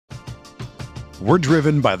We're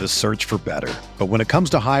driven by the search for better. But when it comes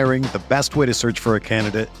to hiring, the best way to search for a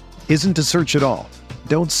candidate isn't to search at all.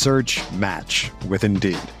 Don't search, match with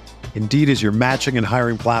Indeed. Indeed is your matching and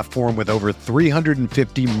hiring platform with over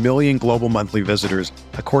 350 million global monthly visitors,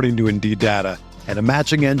 according to Indeed data, and a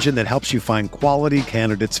matching engine that helps you find quality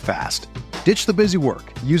candidates fast. Ditch the busy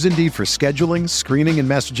work. Use Indeed for scheduling, screening, and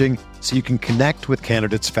messaging so you can connect with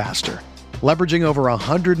candidates faster. Leveraging over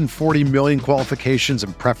 140 million qualifications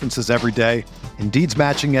and preferences every day, Indeed's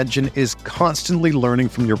matching engine is constantly learning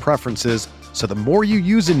from your preferences, so the more you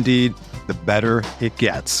use Indeed, the better it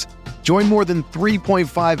gets. Join more than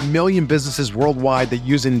 3.5 million businesses worldwide that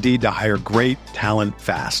use Indeed to hire great talent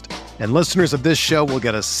fast. And listeners of this show will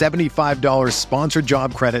get a $75 sponsored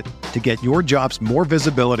job credit to get your jobs more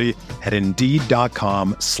visibility at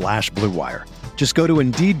Indeed.com/Blue Wire. Just go to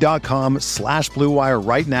Indeed.com/Blue Wire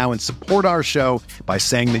right now and support our show by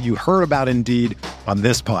saying that you heard about Indeed on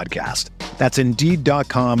this podcast. That's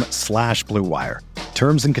Indeed.com/Blue Wire.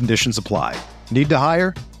 Terms and conditions apply. Need to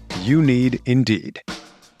hire? You need Indeed.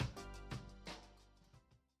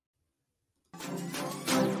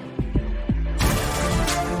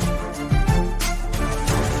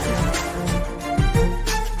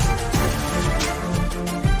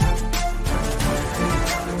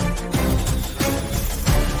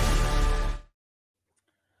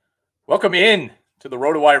 Welcome in to the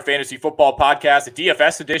RotoWire Fantasy Football Podcast, a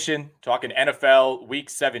DFS edition, talking NFL Week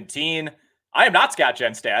 17. I am not Scott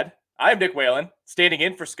Genstad. I am Nick Whalen, standing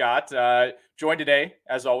in for Scott. Joined today,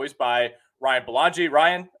 as always, by Ryan Belongia.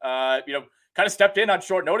 Ryan, kind of stepped in on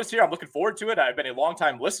short notice here. I'm looking forward to it. I've been a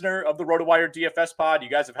longtime listener of the RotoWire DFS pod. You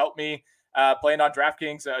guys have helped me playing on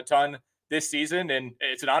DraftKings a ton this season, and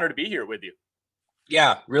it's an honor to be here with you.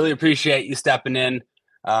 Yeah, really appreciate you stepping in.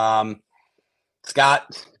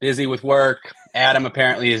 Scott, busy with work. Adam,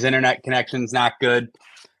 apparently his internet connection's not good.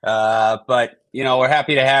 But, we're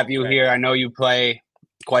happy to have you here. I know you play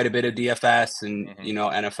quite a bit of DFS and,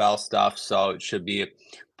 NFL stuff, so it should be a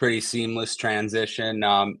pretty seamless transition.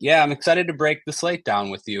 I'm excited to break the slate down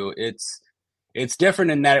with you. It's different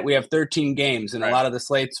in that we have 13 games, and a lot of the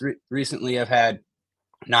slates recently have had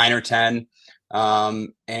 9 or 10.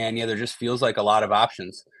 There just feels like a lot of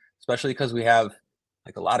options, especially because we have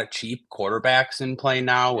like a lot of cheap quarterbacks in play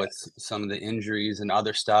now with some of the injuries and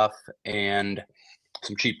other stuff, and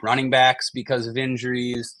some cheap running backs because of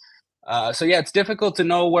injuries. It's difficult to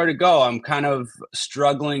know where to go. I'm kind of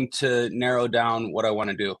struggling to narrow down what I want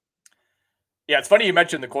to do. Yeah, it's funny you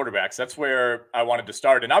mentioned the quarterbacks. That's where I wanted to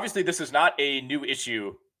start. And obviously this is not a new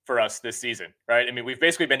issue for us this season, right? I mean, we've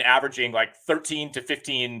basically been averaging like 13 to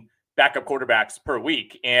 15 backup quarterbacks per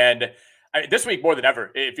week. And this week, more than ever,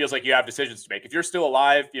 it feels like you have decisions to make. If you're still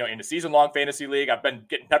alive, in a season-long fantasy league, I've been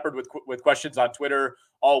getting peppered with questions on Twitter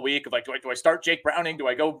all week of like, do I start Jake Browning? Do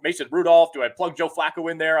I go Mason Rudolph? Do I plug Joe Flacco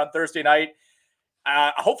in there on Thursday night?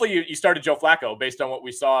 Hopefully you started Joe Flacco based on what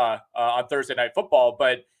we saw on Thursday Night Football.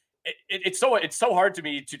 But it's so hard to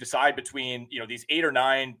me to decide between these 8 or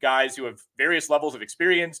 9 guys who have various levels of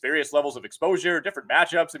experience, various levels of exposure, different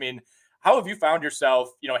matchups. I mean, how have you found yourself,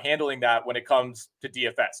 handling that when it comes to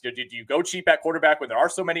DFS? Do you go cheap at quarterback when there are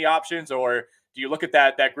so many options, or do you look at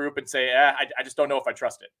that group and say, I just don't know if I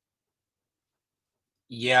trust it?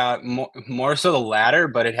 Yeah, more so the latter,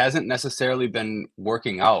 but it hasn't necessarily been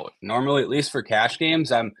working out. Normally, at least for cash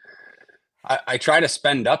games, I try to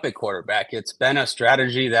spend up at quarterback. It's been a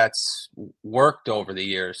strategy that's worked over the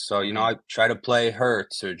years. So, I try to play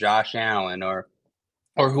Hurts or Josh Allen or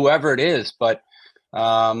whoever it is, but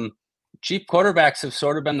cheap quarterbacks have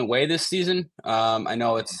sort of been the way this season. I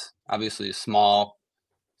know it's obviously a small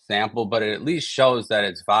sample, but it at least shows that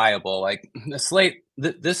it's viable. Like this slate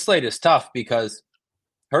is tough because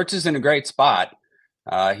Hurts is in a great spot.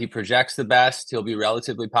 He projects the best. He'll be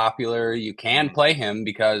relatively popular. You can play him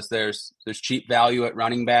because there's cheap value at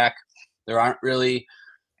running back. There aren't really,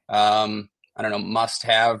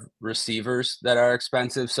 must-have receivers that are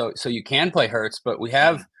expensive. So you can play Hurts, but we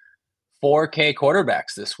have 4K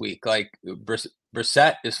quarterbacks this week. Like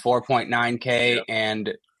Brissett is 4.9K,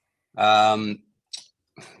 and the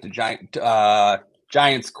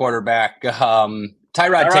Giants quarterback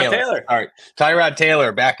Tyrod Taylor. All right, Tyrod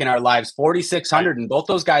Taylor back in our lives, 4,600, and both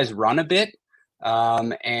those guys run a bit,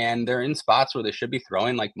 and they're in spots where they should be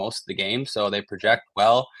throwing like most of the game, so they project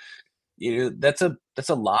well. That's a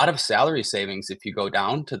lot of salary savings if you go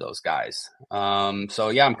down to those guys. I'm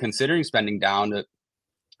considering spending down to.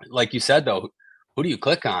 Like you said, though, who do you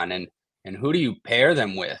click on and who do you pair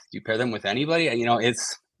them with? Do you pair them with anybody?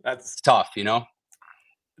 That's tough,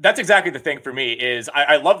 That's exactly the thing for me is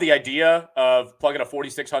I love the idea of plugging a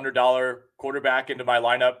 $4,600 quarterback into my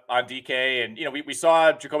lineup on DK. And, we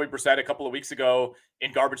saw Jacoby Brissett a couple of weeks ago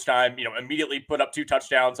in garbage time, immediately put up 2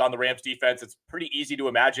 touchdowns on the Rams defense. It's pretty easy to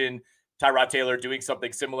imagine Tyrod Taylor doing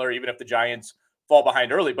something similar, even if the Giants fall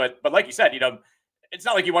behind early. But like you said, it's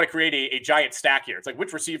not like you want to create a giant stack here. It's like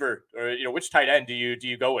which receiver or, which tight end do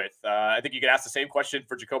you go with? I think you could ask the same question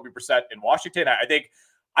for Jacoby Brissett in Washington. I think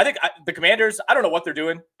the Commanders, I don't know what they're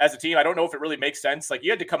doing as a team. I don't know if it really makes sense. Like you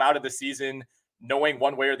had to come out of the season knowing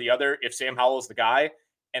one way or the other if Sam Howell's the guy.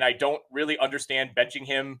 And I don't really understand benching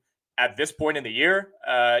him at this point in the year.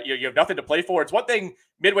 You have nothing to play for. It's one thing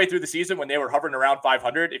midway through the season when they were hovering around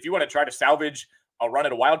 500. If you want to try to salvage a run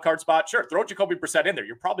at a wild card spot, sure, throw Jacoby Brissett in there.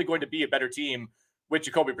 You're probably going to be a better team with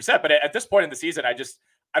Jacoby Brissett. But at this point in the season,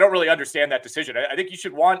 I don't really understand that decision. I think you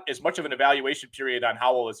should want as much of an evaluation period on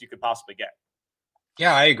Howell as you could possibly get.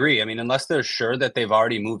 Yeah, I agree. I mean, unless they're sure that they've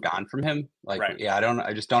already moved on from him, Right. yeah,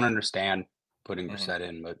 I just don't understand putting Brissett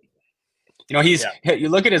in. But you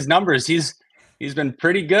look at his numbers, he's been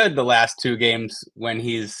pretty good the last 2 games when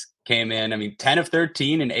he's came in. I mean, 10 of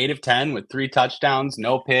 13 and 8 of 10 with 3 touchdowns,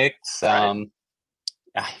 no picks. Right.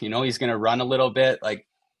 He's going to run a little bit. Like,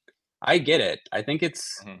 I get it. I think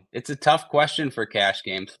it's a tough question for cash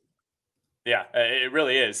games. Yeah, it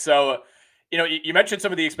really is. So, you mentioned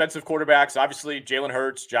some of the expensive quarterbacks. Obviously, Jalen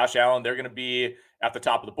Hurts, Josh Allen, they're going to be at the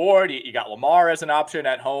top of the board. You got Lamar as an option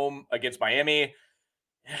at home against Miami.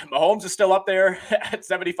 Mahomes is still up there at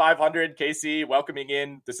 7,500. KC welcoming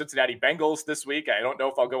in the Cincinnati Bengals this week. I don't know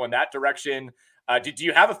if I'll go in that direction. Do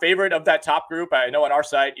you have a favorite of that top group? I know on our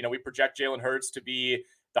site, we project Jalen Hurts to be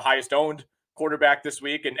the highest owned quarterback this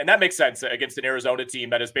week. And that makes sense against an Arizona team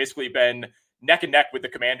that has basically been neck and neck with the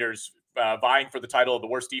Commanders, vying for the title of the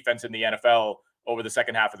worst defense in the NFL over the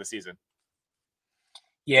second half of the season.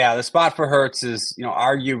 Yeah, the spot for Hurts is,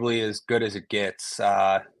 arguably as good as it gets.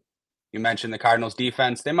 You mentioned the Cardinals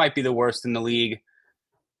defense. They might be the worst in the league.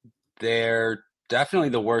 They're definitely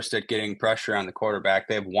the worst at getting pressure on the quarterback.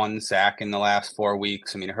 They have 1 sack in the last 4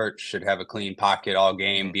 weeks. I mean, Hurts should have a clean pocket all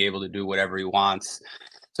game, be able to do whatever he wants.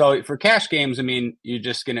 So for cash games, I mean, you're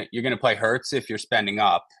gonna play Hurts if you're spending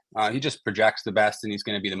up. He just projects the best, and he's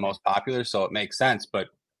going to be the most popular, so it makes sense. But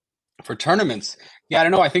for tournaments, I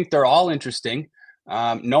don't know. I think they're all interesting.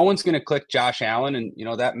 No one's going to click Josh Allen, and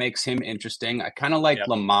that makes him interesting. I kind of like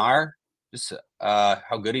Lamar, just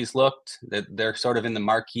how good he's looked. They're sort of in the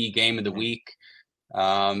marquee game of the week.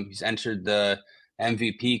 He's entered the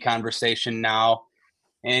MVP conversation now,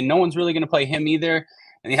 and no one's really going to play him either.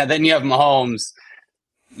 And then you have Mahomes.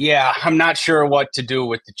 Yeah, I'm not sure what to do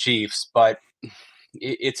with the Chiefs, but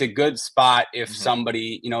it's a good spot if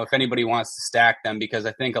somebody, if anybody wants to stack them, because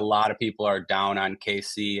I think a lot of people are down on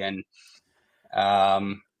KC. And,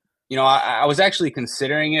 I was actually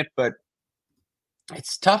considering it, but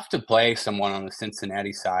it's tough to play someone on the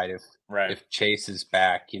Cincinnati side if Chase is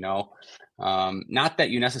back, not that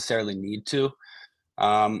you necessarily need to.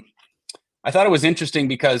 I thought it was interesting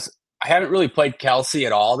because I haven't really played Kelsey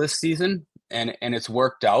at all this season. And it's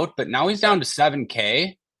worked out, but now he's down to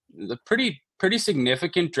 $7,000, the pretty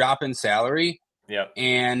significant drop in salary. Yeah.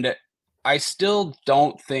 And I still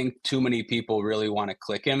don't think too many people really want to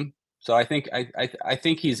click him. So I think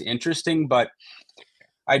he's interesting, but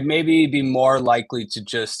I'd maybe be more likely to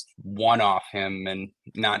just one-off him and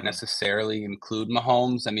not necessarily include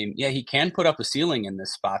Mahomes. I mean, he can put up a ceiling in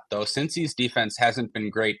this spot though, since his defense hasn't been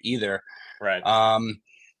great either. Right.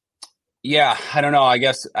 Yeah, I don't know. I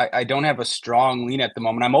guess I don't have a strong lean at the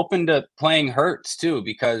moment. I'm open to playing Hurts too,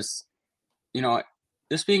 because,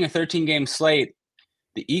 this being a 13-game slate,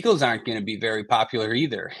 the Eagles aren't going to be very popular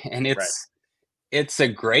either. And it's a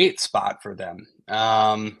great spot for them.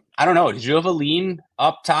 I don't know. Did you have a lean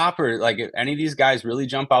up top, or like any of these guys really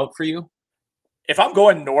jump out for you? If I'm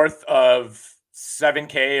going north of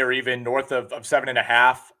 7K or even north of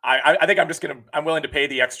 7.5, I think I'm willing to pay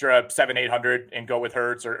the extra 700-800 and go with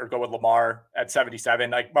Hurts or go with Lamar at 77.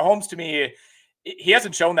 Like Mahomes, to me, he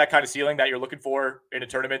hasn't shown that kind of ceiling that you're looking for in a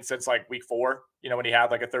tournament since like week 4, when he had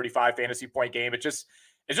like a 35 fantasy point game. It's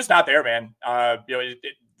just not there, man.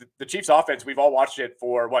 The Chiefs offense, we've all watched it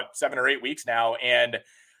for 7 or 8 weeks now. And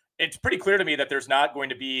it's pretty clear to me that there's not going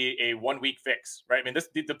to be a 1-week fix, right? I mean,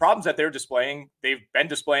 the problems that they're displaying, they've been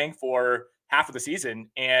displaying for half of the season.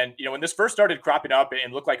 And, when this first started cropping up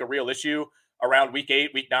and looked like a real issue around week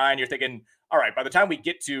 8, week 9, you're thinking, all right, by the time we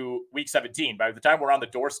get to week 17, by the time we're on the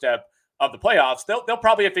doorstep of the playoffs, they'll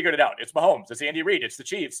probably have figured it out. It's Mahomes, it's Andy Reid, it's the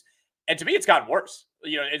Chiefs. And to me, it's gotten worse.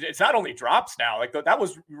 It's not only drops now. Like that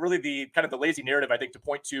was really the kind of the lazy narrative, I think, to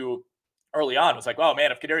point to early on. It was like, oh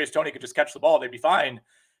man, if Kadarius Toney could just catch the ball, they'd be fine.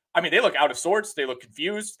 I mean, they look out of sorts. They look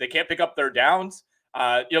confused. They can't pick up their downs.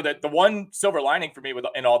 The one silver lining for me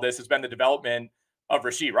in all this has been the development of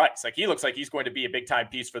Rashee Rice. Like, he looks like he's going to be a big time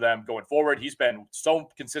piece for them going forward. He's been so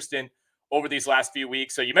consistent over these last few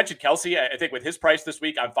weeks. So you mentioned Kelsey. I think with his price this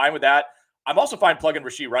week, I'm fine with that. I'm also fine plugging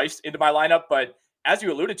Rashee Rice into my lineup, but as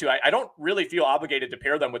you alluded to, I don't really feel obligated to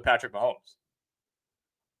pair them with Patrick Mahomes.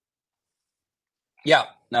 Yeah,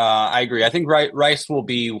 I agree. I think Rice will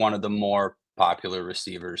be one of the more popular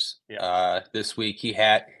receivers this week.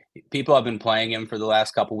 People have been playing him for the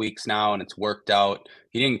last couple weeks now, and it's worked out.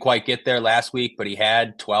 He didn't quite get there last week, but he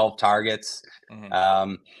had 12 targets.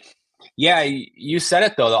 Mm-hmm. You said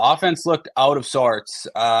it, though. The offense looked out of sorts.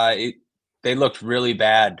 They looked really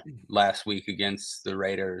bad last week against the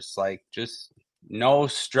Raiders. Like, just no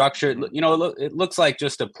structure. It looks like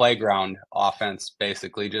just a playground offense,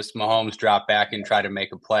 basically. Just Mahomes drop back and try to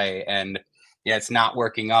make a play. And, it's not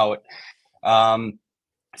working out.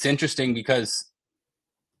 It's interesting because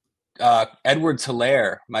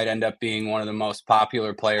Edwards-Helaire might end up being one of the most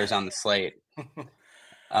popular players on the slate.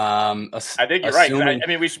 I think you're right. I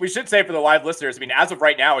mean, we should say for the live listeners, I mean, as of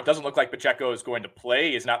right now, it doesn't look like Pacheco is going to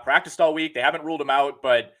play. He's not practiced all week. They haven't ruled him out,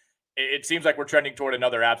 but it seems like we're trending toward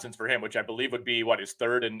another absence for him, which I believe would be his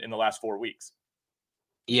third in the last 4 weeks.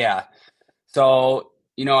 Yeah. So,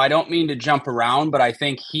 I don't mean to jump around, but I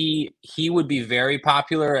think he would be very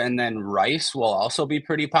popular, and then Rice will also be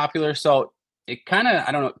pretty popular. So it kind of,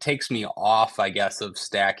 I don't know, takes me off, I guess, of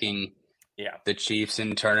stacking the Chiefs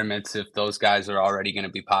in tournaments if those guys are already going to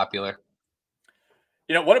be popular.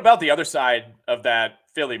 What about the other side of that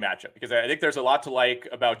Philly matchup? Because I think there's a lot to like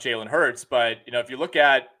about Jalen Hurts, but, if you look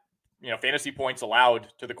at, fantasy points allowed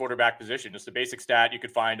to the quarterback position, just a basic stat you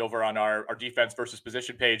could find over on our defense versus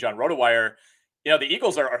position page on RotoWire, the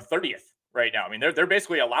Eagles are 30th right now. I mean, they're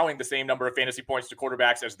basically allowing the same number of fantasy points to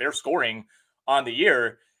quarterbacks as they're scoring on the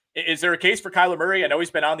year. Is there a case for Kyler Murray? I know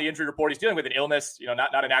he's been on the injury report. He's dealing with an illness,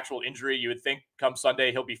 not an actual injury. You would think come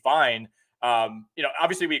Sunday he'll be fine.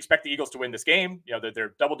 Obviously we expect the Eagles to win this game.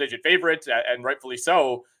 They're double-digit favorites, and rightfully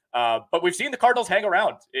so. But we've seen the Cardinals hang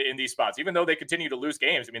around in these spots, even though they continue to lose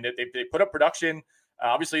games. I mean, they put up production.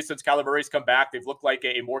 Obviously, since Kyler Murray's come back, they've looked like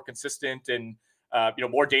a more consistent and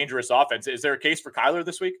more dangerous offense. Is there a case for Kyler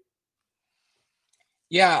this week?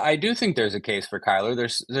 Yeah, I do think there's a case for Kyler.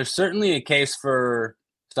 There's certainly a case for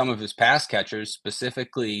some of his pass catchers,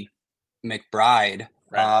 specifically McBride.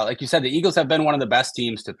 Right. Like you said, the Eagles have been one of the best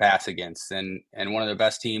teams to pass against, and one of the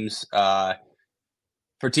best teams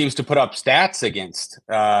for teams to put up stats against.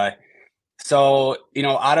 So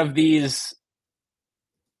out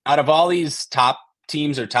of all these top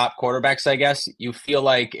teams or top quarterbacks, I guess you feel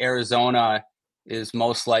like Arizona is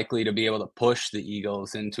most likely to be able to push the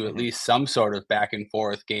Eagles into at least some sort of back and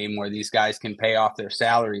forth game where these guys can pay off their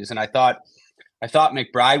salaries. And I thought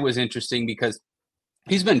McBride was interesting because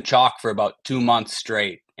he's been chalk for about 2 months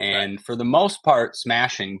straight, and for the most part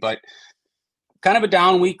smashing, but kind of a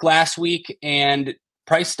down week last week and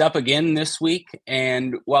priced up again this week.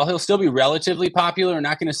 And while he'll still be relatively popular, we're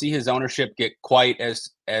not going to see his ownership get quite as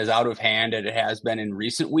out of hand as it has been in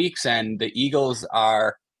recent weeks. And the Eagles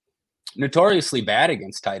are notoriously bad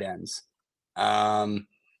against tight ends.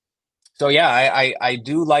 So yeah, I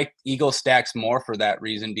do like Eagle stacks more for that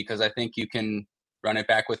reason, because I think you can run it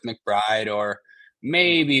back with McBride or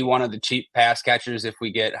maybe one of the cheap pass catchers if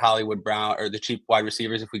we get Hollywood Brown, or the cheap wide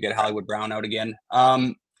receivers if we get Hollywood Brown out again.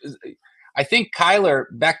 I think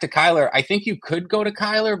back to Kyler, I think you could go to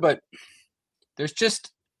Kyler, but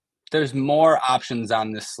there's more options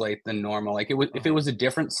on this slate than normal. Like if it was a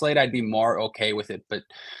different slate, I'd be more okay with it, but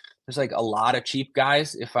there's like a lot of cheap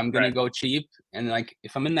guys if I'm going to go cheap. And like,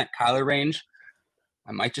 if I'm in that Kyler range,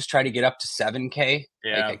 I might just try to get up to 7K.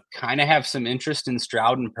 Yeah. Like, I kind of have some interest in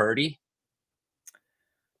Stroud and Purdy.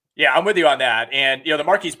 Yeah, I'm with you on that. And, the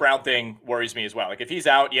Marquise Brown thing worries me as well. Like, if he's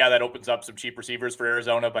out, that opens up some cheap receivers for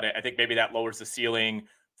Arizona, but I think maybe that lowers the ceiling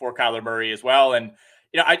for Kyler Murray as well. And,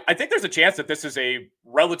 I think there's a chance that this is a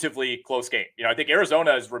relatively close game. I think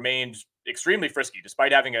Arizona has remained extremely frisky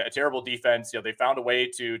despite having a terrible defense. They found a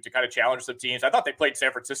way to kind of challenge some teams. I thought they played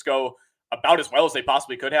San Francisco about as well as they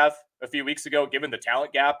possibly could have a few weeks ago, given the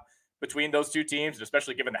talent gap between those two teams, and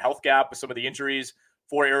especially given the health gap with some of the injuries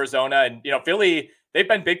for Arizona. And, Philly, they've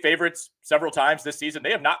been big favorites several times this season.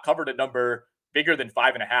 They have not covered a number bigger than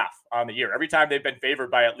 5.5 on the year. Every time they've been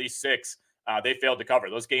favored by at least 6, they failed to cover.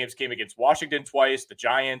 Those games came against Washington twice, the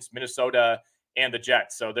Giants, Minnesota, and the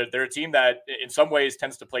Jets. So they're a team that in some ways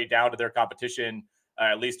tends to play down to their competition,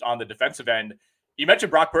 at least on the defensive end. You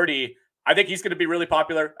mentioned Brock Purdy. I think he's going to be really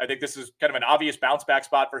popular. I think this is kind of an obvious bounce back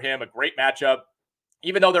spot for him, a great matchup.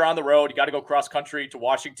 Even though they're on the road, you got to go cross country to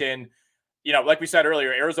Washington. like we said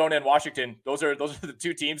earlier, Arizona and Washington, those are the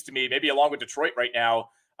two teams to me, maybe along with Detroit right now,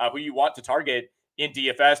 who you want to target in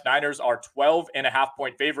DFS. Niners are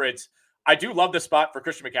 12.5-point favorites. I do love this spot for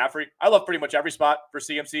Christian McCaffrey. I love pretty much every spot for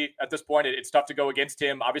CMC at this point. It's tough to go against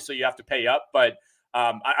him. Obviously, you have to pay up, but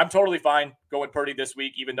I'm totally fine going Purdy this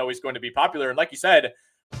week, even though he's going to be popular. And like you said,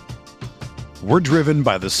 we're driven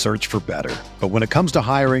by the search for better. But when it comes to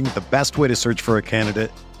hiring, the best way to search for a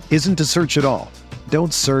candidate isn't to search at all.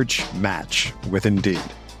 Don't search, match with Indeed.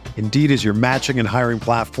 Indeed is your matching and hiring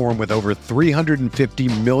platform with over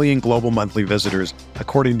 350 million global monthly visitors,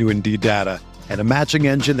 according to Indeed data, and a matching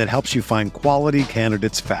engine that helps you find quality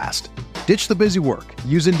candidates fast. Ditch the busy work.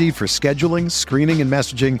 Use Indeed for scheduling, screening, and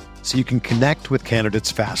messaging so you can connect with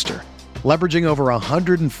candidates faster. Leveraging over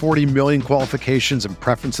 140 million qualifications and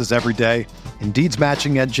preferences every day, Indeed's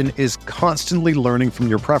matching engine is constantly learning from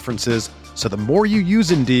your preferences, so the more you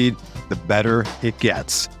use Indeed, the better it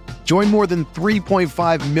gets. Join more than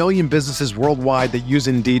 3.5 million businesses worldwide that use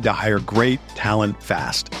Indeed to hire great talent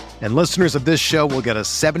fast. And listeners of this show will get a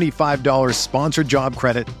 $75 sponsored job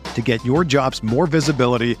credit to get your jobs more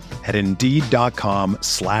visibility at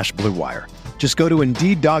Indeed.com/Blue Wire. Just go to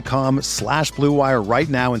Indeed.com/Blue Wire right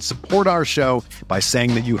now and support our show by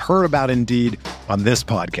saying that you heard about Indeed on this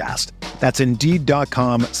podcast. That's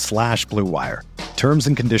Indeed.com/Blue Wire. Terms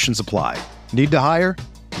and conditions apply. Need to hire?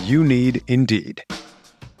 You need Indeed.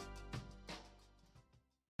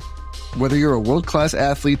 Whether you're a world-class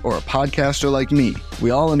athlete or a podcaster like me,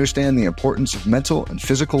 we all understand the importance of mental and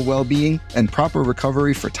physical well-being and proper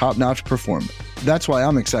recovery for top-notch performance. That's why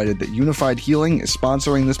I'm excited that Unified Healing is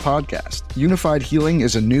sponsoring this podcast. Unified Healing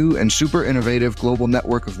is a new and super innovative global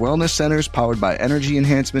network of wellness centers powered by Energy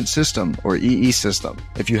Enhancement System, or EE System.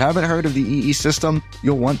 If you haven't heard of the EE System,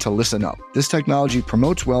 you'll want to listen up. This technology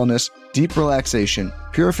promotes wellness, deep relaxation,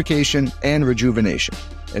 purification, and rejuvenation.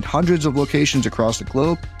 At hundreds of locations across the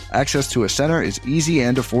globe, access to a center is easy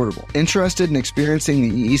and affordable. Interested in experiencing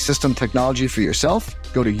the EE System technology for yourself?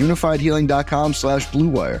 Go to unifiedhealing.com/Blue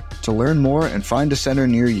Wire to learn more and find a center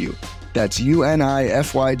near you. That's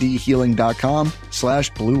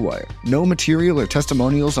UNIFYDhealing.com/Blue Wire. No material or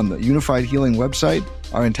testimonials on the Unified Healing website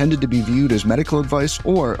are intended to be viewed as medical advice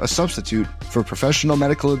or a substitute for professional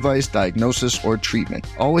medical advice, diagnosis, or treatment.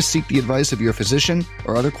 Always seek the advice of your physician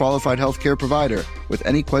or other qualified healthcare provider with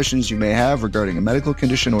any questions you may have regarding a medical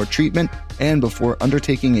condition or treatment and before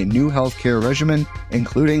undertaking a new healthcare regimen,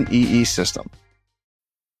 including EE System.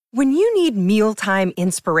 When you need mealtime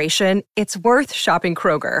inspiration, it's worth shopping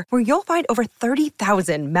Kroger, where you'll find over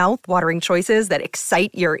 30,000 mouth-watering choices that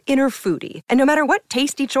excite your inner foodie. And no matter what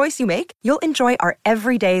tasty choice you make, you'll enjoy our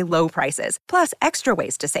everyday low prices, plus extra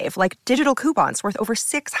ways to save, like digital coupons worth over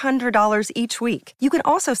 $600 each week. You can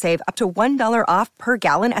also save up to $1 off per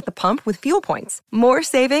gallon at the pump with fuel points. More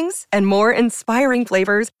savings and more inspiring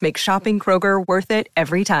flavors make shopping Kroger worth it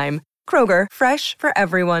every time. Kroger, fresh for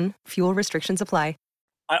everyone. Fuel restrictions apply.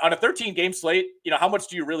 On a 13-game slate, how much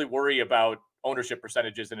do you really worry about ownership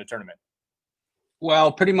percentages in a tournament?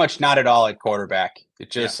 Well, pretty much not at all at quarterback. It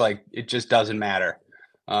just it just doesn't matter.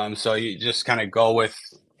 So you just kind of go with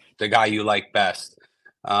the guy you like best.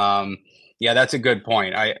 That's a good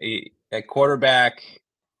point. At quarterback,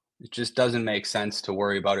 it just doesn't make sense to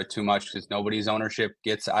worry about it too much because nobody's ownership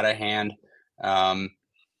gets out of hand.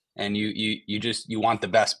 And you want the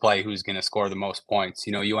best play who's going to score the most points.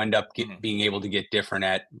 You end up being able to get different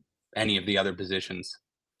at any of the other positions.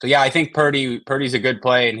 So yeah, I think Purdy's a good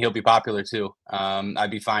play and he'll be popular too.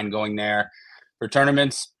 I'd be fine going there. For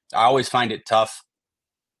tournaments, I always find it tough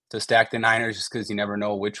to stack the Niners just because you never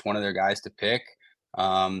know which one of their guys to pick.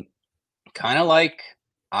 Kind of like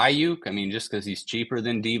Ayuk. I mean, just because he's cheaper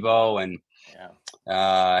than Debo and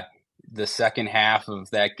the second half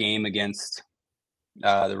of that game against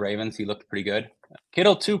the Ravens, he looked pretty good.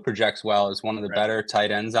 Kittle too projects well as one of the better tight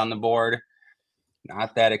ends on the board.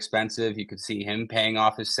 Not that expensive. You could see him paying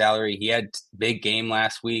off his salary. He had big game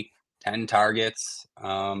last week, 10 targets.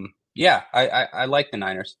 I like the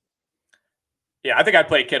Niners. Yeah, I think I'd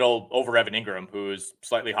play Kittle over Evan Ingram, who's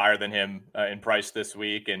slightly higher than him in price this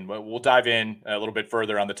week. And we'll dive in a little bit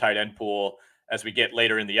further on the tight end pool as we get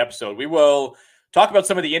later in the episode. We will talk about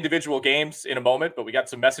some of the individual games in a moment, but we got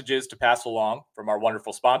some messages to pass along from our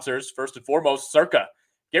wonderful sponsors. First and foremost, Circa.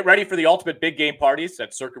 Get ready for the ultimate big game parties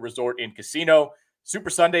at Circa Resort and Casino. Super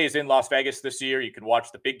Sunday is in Las Vegas this year. You can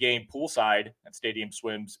watch the big game poolside at Stadium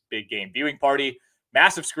Swim's big game viewing party.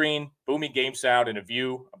 Massive screen, booming game sound, and a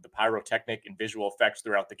view of the pyrotechnic and visual effects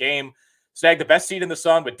throughout the game. Snag the best seat in the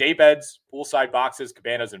sun with day beds, poolside boxes,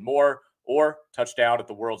 cabanas, and more. Or touch down at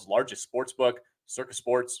the world's largest sports book, Circa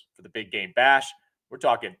Sports, for the big game bash. We're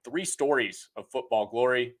talking 3 stories of football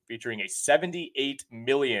glory featuring a 78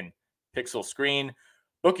 million pixel screen.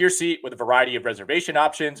 Book your seat with a variety of reservation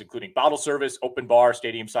options, including bottle service, open bar,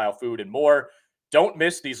 stadium-style food, and more. Don't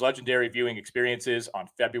miss these legendary viewing experiences on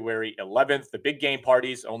February 11th. The big game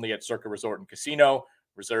parties only at Circa Resort and Casino.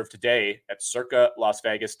 Reserve today at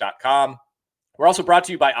circalasvegas.com. We're also brought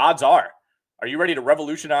to you by Odds Are. Are you ready to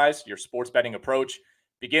revolutionize your sports betting approach?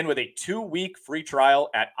 Begin with a 2-week free trial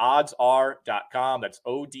at oddsr.com. That's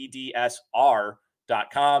ODDSR.com,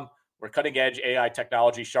 where cutting-edge AI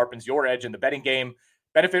technology sharpens your edge in the betting game.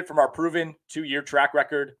 Benefit from our proven 2-year track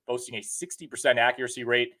record, boasting a 60% accuracy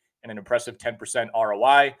rate and an impressive 10%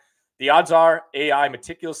 ROI. The Odds Are AI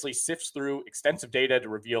meticulously sifts through extensive data to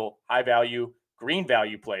reveal high-value, green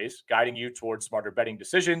value plays, guiding you towards smarter betting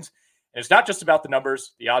decisions. And it's not just about the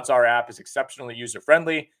numbers. The Odds Are app is exceptionally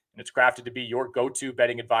user-friendly, and it's crafted to be your go-to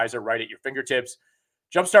betting advisor right at your fingertips.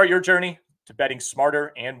 Jumpstart your journey to betting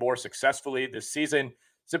smarter and more successfully this season.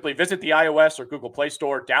 Simply visit the iOS or Google Play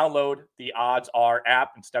Store, download the Odds Are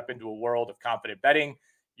app, and step into a world of confident betting.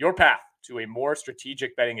 Your path to a more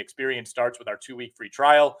strategic betting experience starts with our 2-week free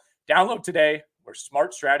trial. Download today, where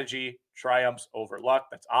smart strategy triumphs over luck.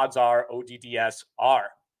 That's Odds Are, ODDSR. All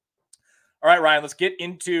right, Ryan, let's get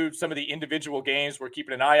into some of the individual games we're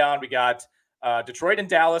keeping an eye on. We got Detroit and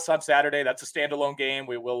Dallas on Saturday. That's a standalone game.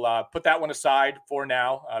 We will put that one aside for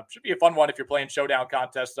now. Should be a fun one if you're playing showdown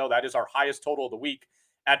contests, though. That is our highest total of the week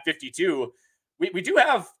at 52. We do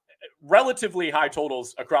have relatively high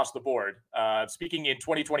totals across the board. Speaking in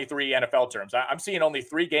 2023 NFL terms, I'm seeing only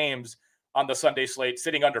 3 games on the Sunday slate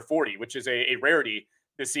sitting under 40, which is a rarity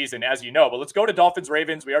this season, as you know. But let's go to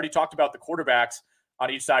Dolphins-Ravens. We already talked about the quarterbacks on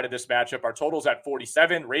each side of this matchup. Our total's at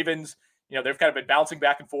 47. Ravens, they've kind of been bouncing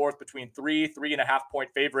back and forth between 3.5 point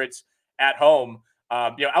favorites at home.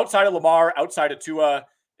 Outside of Lamar, outside of Tua,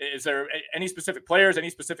 is there any specific players, any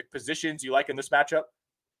specific positions you like in this matchup?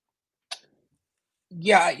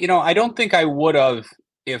 Yeah, I don't think I would have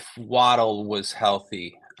if Waddle was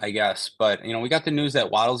healthy, I guess. But, we got the news that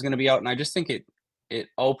Waddle's going to be out, and I just think it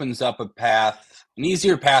opens up an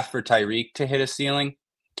easier path for Tyreek to hit a ceiling.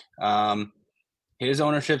 His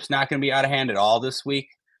ownership's not going to be out of hand at all this week.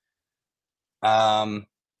 I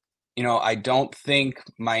don't think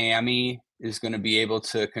Miami is going to be able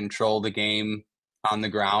to control the game on the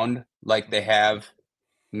ground like they have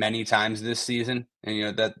many times this season.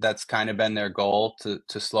 And, that's kind of been their goal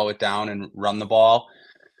to slow it down and run the ball.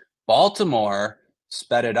 Baltimore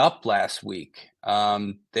sped it up last week.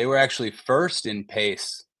 They were actually first in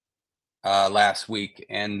pace last week,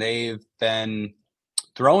 and they've been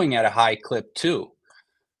throwing at a high clip too.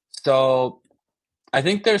 So I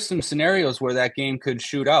think there's some scenarios where that game could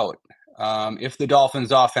shoot out. If the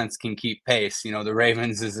Dolphins offense can keep pace, the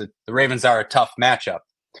Ravens are a tough matchup.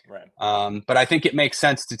 Right. But I think it makes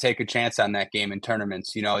sense to take a chance on that game in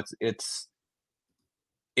tournaments.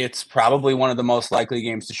 It's probably one of the most likely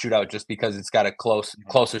games to shoot out just because it's got a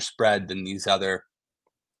closer spread than these other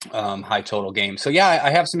high total games. So yeah, I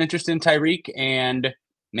have some interest in Tyreek and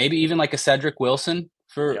maybe even like a Cedric Wilson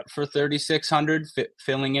for 3,600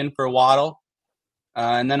 filling in for Waddle.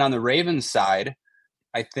 And then on the Ravens side,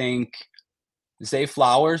 I think Zay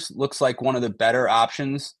Flowers looks like one of the better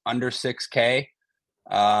options under 6K.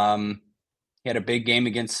 He had a big game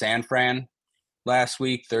against San Fran last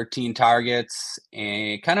week, 13 targets,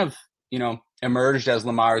 and kind of, emerged as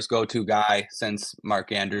Lamar's go-to guy since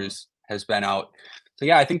Mark Andrews has been out. So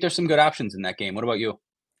yeah, I think there's some good options in that game. What about you?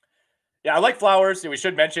 Yeah, I like Flowers. We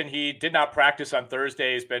should mention he did not practice on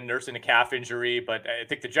Thursday. He's been nursing a calf injury, but I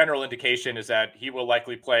think the general indication is that he will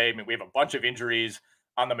likely play. I mean, we have a bunch of injuries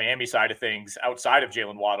on the Miami side of things outside of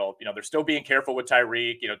Jalen Waddle. They're still being careful with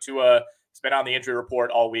Tyreek. Tua has been on the injury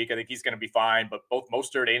report all week. I think he's going to be fine, but both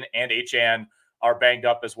Mostert and Achane are banged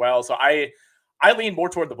up as well. So I lean more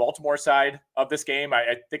toward the Baltimore side of this game.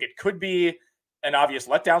 I think it could be an obvious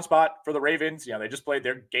letdown spot for the Ravens. They just played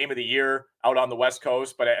their game of the year out on the West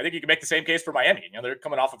Coast, but I think you can make the same case for Miami. They're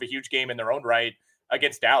coming off of a huge game in their own right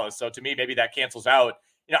against Dallas. So to me, maybe that cancels out.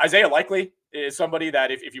 Isaiah Likely is somebody that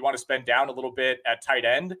if you want to spend down a little bit at tight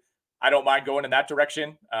end, I don't mind going in that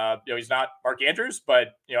direction. He's not Mark Andrews,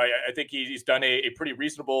 but I think he's done a pretty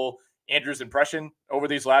reasonable Andrews impression over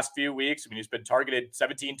these last few weeks. I mean, he's been targeted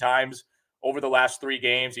 17 times over the last 3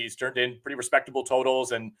 games. He's turned in pretty respectable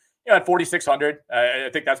totals, and at 4,600, I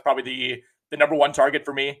think that's probably the number one target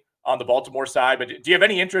for me on the Baltimore side. But do you have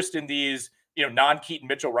any interest in these, non-Keaton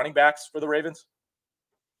Mitchell running backs for the Ravens?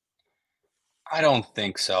 I don't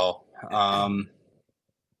think so. I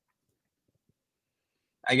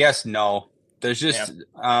guess no. There's just,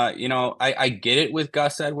 I get it with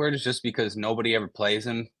Gus Edwards just because nobody ever plays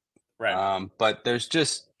him Right. But there's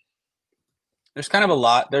kind of a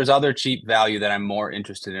lot. There's other cheap value that I'm more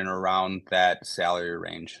interested in around that salary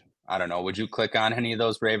range. I don't know. Would you click on any of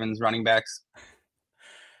those Ravens running backs?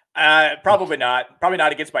 Probably not. Probably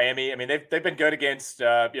not against Miami. I mean, they've been good against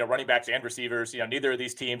running backs and receivers. Neither of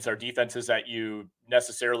these teams are defenses that you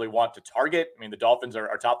necessarily want to target. I mean, the Dolphins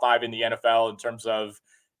are top 5 in the NFL in terms of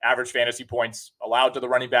average fantasy points allowed to the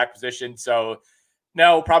running back position. So,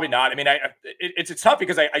 no, probably not. I mean, it's tough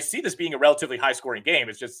because I see this being a relatively high scoring game.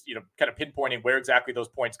 It's just kind of pinpointing where exactly those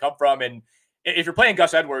points come from. And if you're playing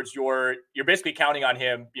Gus Edwards, you're basically counting on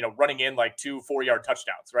him, running in like 2 4-yard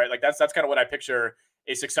touchdowns, right? Like that's kind of what I picture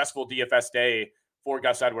a successful DFS day for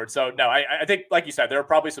Gus Edwards. So no, I think, like you said, there are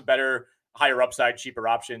probably some better, higher upside, cheaper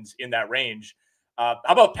options in that range. How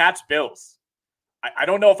about Pat's Bills? I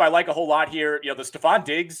don't know if I like a whole lot here. The Stephon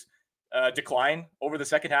Diggs decline over the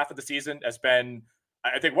second half of the season has been,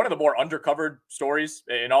 I think, one of the more undercovered stories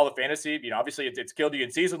in all of fantasy. Obviously it's killed you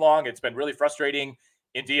in season long. It's been really frustrating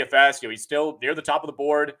in DFS. He's still near the top of the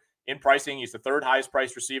board in pricing. He's the third highest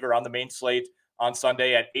priced receiver on the main slate on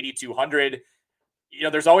Sunday at 8,200.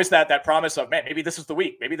 There's always that promise of, man, maybe this is the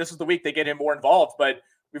week. Maybe this is the week they get him more involved. But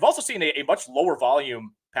we've also seen a much lower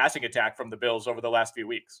volume passing attack from the Bills over the last few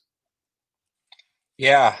weeks.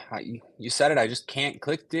 Yeah, you said it. I just can't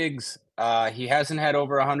click Diggs. He hasn't had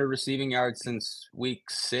over 100 receiving yards since week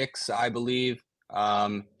 6, I believe.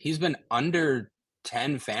 He's been under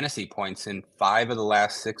 10 fantasy points in 5 of the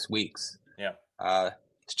last 6 weeks. Yeah. It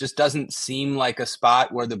just doesn't seem like a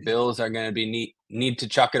spot where the Bills are going to be need to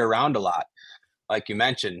chuck it around a lot, like you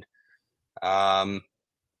mentioned. I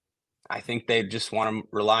think they just want to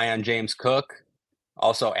rely on James Cook.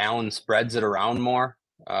 Also, Allen spreads it around more.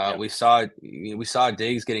 We saw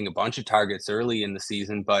Diggs getting a bunch of targets early in the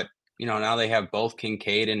season, but now they have both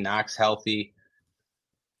Kincaid and Knox healthy,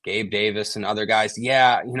 Gabe Davis and other guys.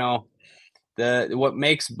 Yeah, what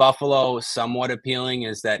makes Buffalo somewhat appealing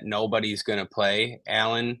is that nobody's going to play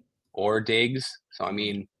Allen or Diggs. So I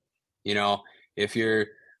mean, if you're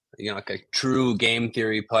like a true game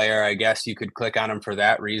theory player, I guess you could click on him for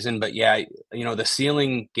that reason. But yeah, the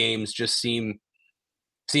ceiling games just seem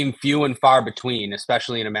few and far between,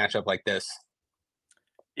 especially in a matchup like this.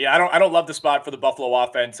 Yeah, I don't love the spot for the Buffalo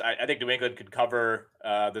offense. I think New England could cover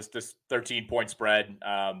this 13-point spread.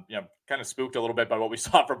 Kind of spooked a little bit by what we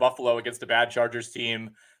saw for Buffalo against the bad Chargers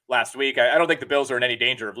team last week. I don't think the Bills are in any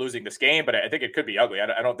danger of losing this game, but I think it could be ugly.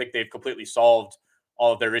 I don't think they've completely solved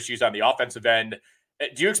all of their issues on the offensive end.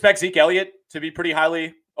 Do you expect Zeke Elliott to be pretty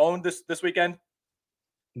highly owned this weekend?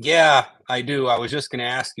 Yeah, I do. I was just going to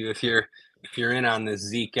ask you if you're in on this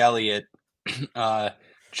Zeke Elliott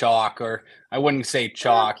chalk, or I wouldn't say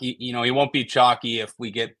chalk. He won't be chalky if we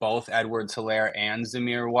get both Edwards-Helaire and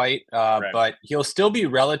Zamir White, right. But he'll still be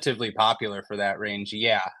relatively popular for that range.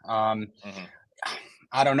 Yeah.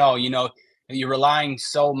 I don't know. You're relying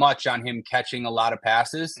so much on him catching a lot of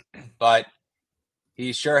passes, but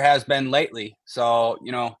he sure has been lately. So,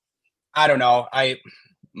 I don't know.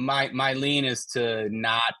 My lean is to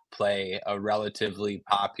not play a relatively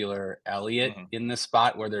popular Elliott in this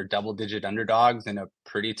spot where they're double-digit underdogs in a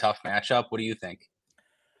pretty tough matchup. What do you think?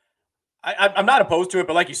 I'm not opposed to it,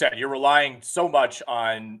 but like you said, you're relying so much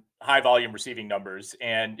on high-volume receiving numbers.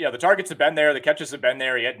 And, the targets have been there. The catches have been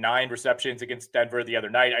there. He had 9 receptions against Denver the other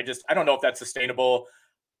night. I don't know if that's sustainable.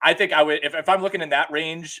 I think I would, if I'm looking in that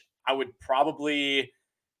range, I would probably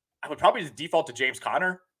just default to James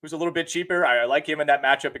Conner, who's a little bit cheaper. I like him in that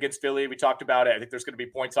matchup against Philly. We talked about it. I think there's going to be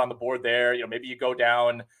points on the board there. Maybe you go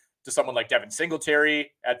down to someone like Devin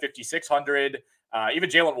Singletary at 5,600. Even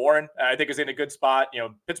Jaylen Warren, I think, is in a good spot.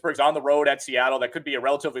 Pittsburgh's on the road at Seattle. That could be a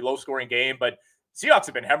relatively low-scoring game, but Seahawks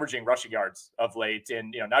have been hemorrhaging rushing yards of late.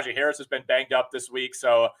 And, Najee Harris has been banged up this week.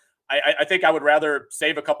 So I think I would rather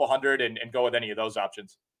save a couple hundred and go with any of those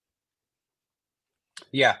options.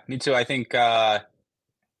 Yeah, me too. I think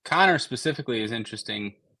Connor specifically is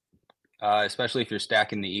interesting, especially if you're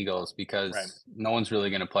stacking the Eagles, because no one's really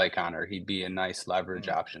going to play Connor. He'd be a nice leverage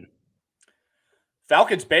option.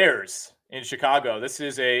 Falcons-Bears in Chicago. This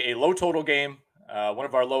is a low total game, one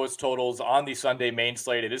of our lowest totals on the Sunday main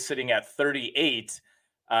slate. It is sitting at 38.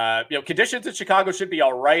 Conditions in Chicago should be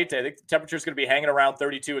all right. I think the temperature is going to be hanging around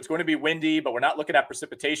 32. It's going to be windy, but we're not looking at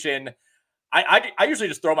precipitation. I usually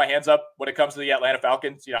just throw my hands up when it comes to the Atlanta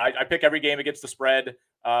Falcons. I pick every game against the spread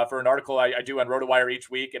for an article I do on RotoWire each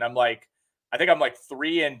week. And I think I'm like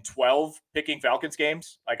 3-12 picking Falcons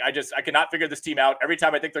games. I cannot figure this team out. Every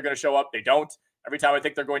time I think they're going to show up, they don't. Every time I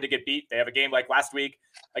think they're going to get beat, they have a game like last week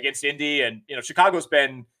against Indy. And, Chicago's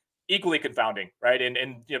been equally confounding, right?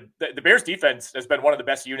 And the Bears defense has been one of the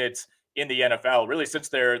best units in the NFL, really, since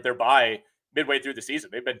their bye midway through the season.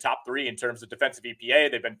 They've been top 3 in terms of defensive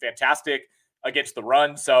EPA. They've been fantastic against the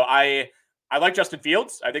run. So I like Justin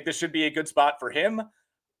Fields. I think this should be a good spot for him.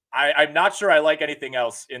 I'm not sure I like anything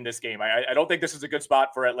else in this game. I don't think this is a good spot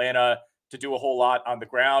for Atlanta to do a whole lot on the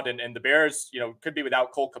ground. And the Bears, could be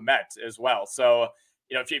without Cole Kmet as well. So,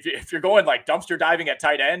 if you're going like dumpster diving at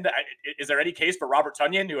tight end, is there any case for Robert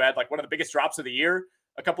Tonyan, who had like one of the biggest drops of the year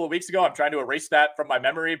a couple of weeks ago? I'm trying to erase that from my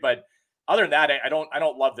memory, but other than that, I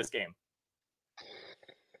don't love this game.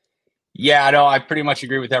 Yeah, no, I pretty much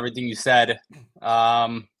agree with everything you said.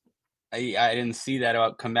 I didn't see that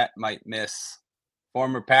about Kmet might miss.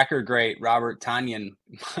 Former Packer great Robert Tonyan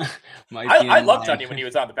might be. I loved Tonyan when he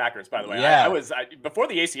was on the Packers, by the way. Yeah. I was before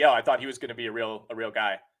the ACL, I thought he was going to be a real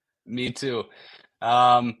guy. Me too.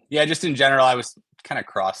 Just in general, I was kind of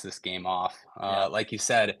cross this game off. Like you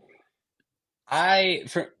said, aside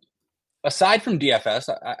from DFS,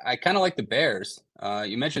 I kind of like the Bears.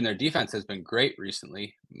 You mentioned their defense has been great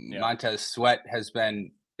recently. Yeah. Montez Sweat has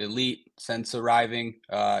been elite since arriving.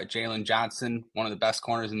 Jalen Johnson, one of the best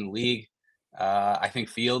corners in the league. I think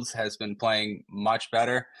Fields has been playing much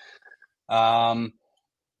better.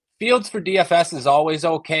 Fields for DFS is always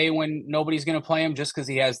okay when nobody's going to play him just because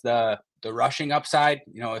he has the rushing upside,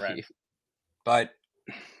 right. But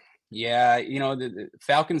the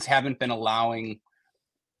Falcons haven't been allowing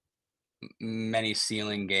many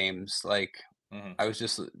ceiling games. Like I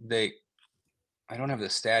don't have the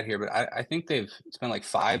stat here, but I think it's been like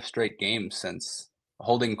 5 straight games since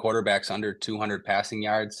holding quarterbacks under 200 passing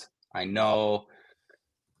yards. I know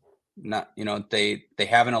they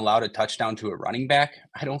haven't allowed a touchdown to a running back.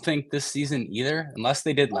 I don't think this season either, unless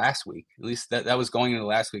they did last week. At least that was going into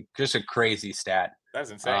last week. Just a crazy stat.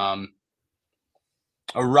 That's insane.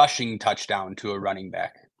 A rushing touchdown to a running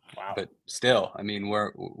back. Wow. But still, I mean,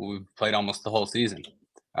 we've played almost the whole season.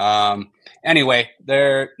 Anyway,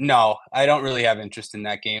 I don't really have interest in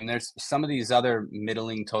that game. There's some of these other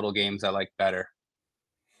middling total games I like better.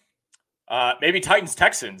 Maybe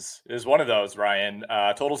Titans-Texans is one of those, Ryan.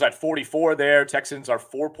 Totals at 44 there. Texans are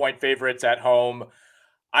 4-point favorites at home.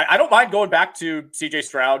 I don't mind going back to CJ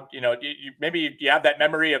Stroud. Maybe you have that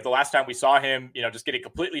memory of the last time we saw him, just getting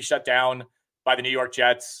completely shut down by the New York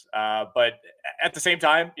Jets. But at the same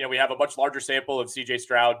time, we have a much larger sample of CJ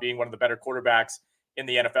Stroud being one of the better quarterbacks in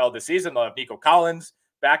the NFL this season. They'll have Nico Collins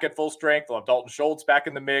back at full strength. They'll have Dalton Schultz back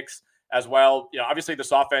in the mix as well. Obviously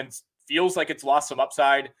this offense feels like it's lost some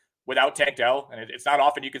upside without Tank Dell. And it's not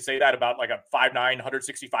often you can say that about like a 5'9",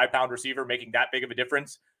 165-pound receiver making that big of a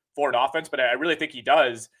difference for an offense, but I really think he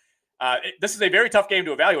does. This is a very tough game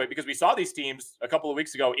to evaluate because we saw these teams a couple of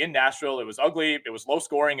weeks ago in Nashville. It was ugly. It was low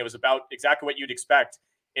scoring. It was about exactly what you'd expect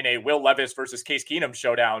in a Will Levis versus Case Keenum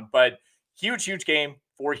showdown, but huge game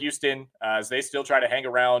for Houston as they still try to hang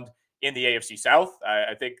around in the AFC South.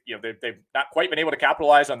 I think, they've not quite been able to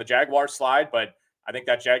capitalize on the Jaguars slide, but I think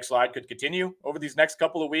that Jag slide could continue over these next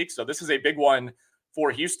couple of weeks. So this is a big one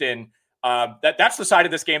for Houston. That's the side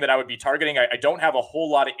of this game that I would be targeting. I don't have a whole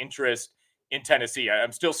lot of interest in Tennessee.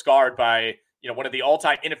 I'm still scarred by, one of the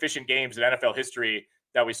all-time inefficient games in NFL history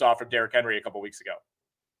that we saw from Derrick Henry a couple of weeks ago.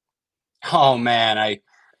 Oh man,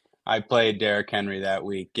 I played Derrick Henry that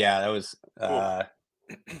week. Yeah, that was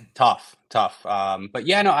tough. But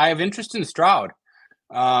yeah, no, I have interest in Stroud.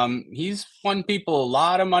 He's won people a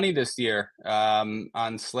lot of money this year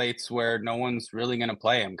on slates where no one's really going to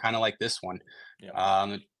play him, kind of like this one. Yeah.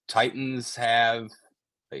 The Titans have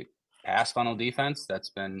a pass funnel defense that's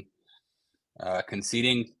been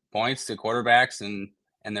conceding points to quarterbacks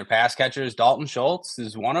and their pass catchers. Dalton Schultz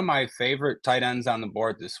is one of my favorite tight ends on the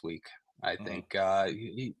board this week. I think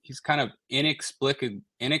he's kind of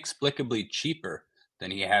inexplicably cheaper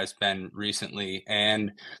than he has been recently,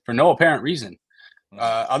 and for no apparent reason.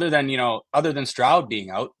 Other than Stroud being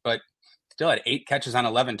out, but still had 8 catches on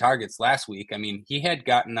 11 targets last week. I mean, he had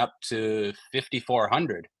gotten up to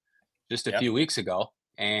 5,400 just a few weeks ago.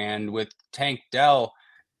 And with Tank Dell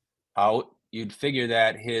out, you'd figure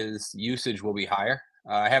that his usage will be higher.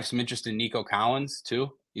 I have some interest in Nico Collins too.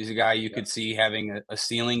 He's a guy you could see having a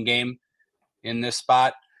ceiling game in this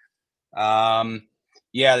spot. The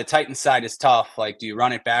Titans side is tough. Like, do you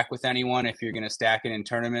run it back with anyone if you're going to stack it in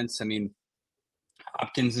tournaments? I mean,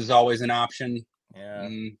 Hopkins is always an option. Yeah.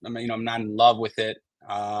 I'm not in love with it.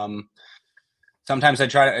 Sometimes I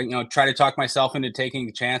try to talk myself into taking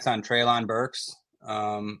a chance on Treylon Burks.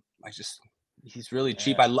 He's really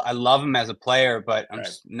cheap. I love him as a player, but I'm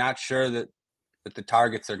just not sure that the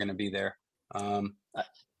targets are going to be there.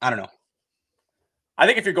 I don't know. I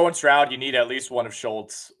think if you're going Stroud, you need at least one of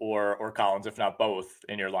Schultz or Collins, if not both,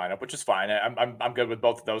 in your lineup, which is fine. I'm good with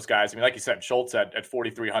both of those guys. I mean, like you said, Schultz at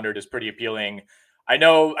 4,300 is pretty appealing. I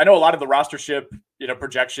know a lot of the rostership,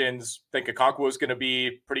 projections think Okonkwo is going to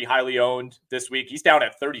be pretty highly owned this week. He's down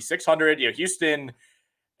at 3,600. Houston,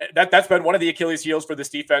 that's been one of the Achilles heels for this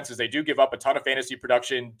defense is they do give up a ton of fantasy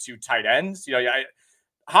production to tight ends.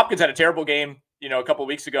 Hopkins had a terrible game, a couple of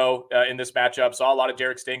weeks ago in this matchup. Saw a lot of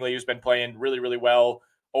Derek Stingley, who's been playing really, really well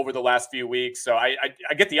over the last few weeks. So I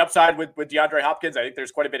get the upside with DeAndre Hopkins. I think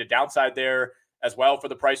there's quite a bit of downside there as well for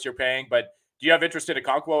the price you're paying. But do you have interest in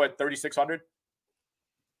Okonkwo at 3,600?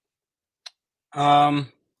 I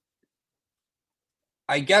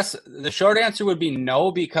guess the short answer would be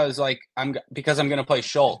no, because I'm going to play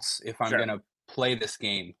Schultz if I'm going to play this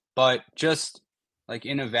game. But just like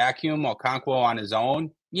in a vacuum, Okonkwo on his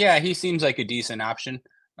own, yeah, he seems like a decent option.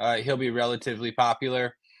 He'll be relatively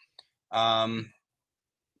popular.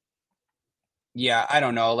 Yeah, I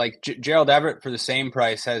don't know. Like Gerald Everett for the same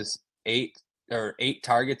price has 8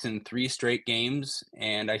 targets in 3 straight games,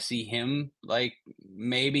 and I see him like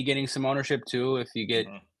maybe getting some ownership too if you get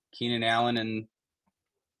Keenan Allen and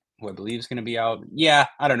who I believe is going to be out. Yeah,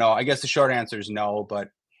 I don't know. I guess the short answer is no, but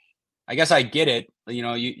I guess I get it.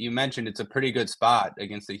 You mentioned it's a pretty good spot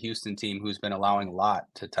against the Houston team who's been allowing a lot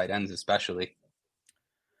to tight ends especially.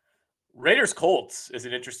 Raiders Colts is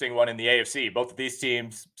an interesting one in the AFC. Both of these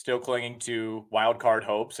teams still clinging to wild card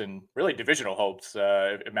hopes and really divisional hopes,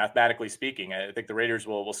 mathematically speaking. I think the Raiders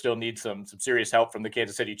will still need some serious help from the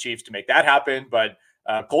Kansas City Chiefs to make that happen. But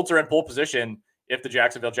Colts are in pole position if the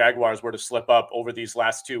Jacksonville Jaguars were to slip up over these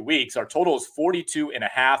last 2 weeks. Our total is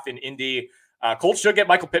 42.5 in Indy. Colts should get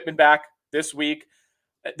Michael Pittman back this week.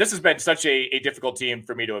 This has been such a difficult team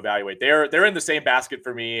for me to evaluate. They're in the same basket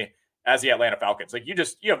for me as the Atlanta Falcons. Like you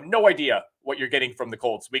have no idea what you're getting from the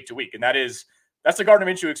Colts week to week. And that's the Gardner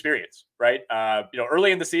Minshew experience, right?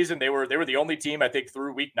 Early in the season, they were the only team, I think,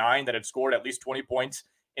 through week 9 that had scored at least 20 points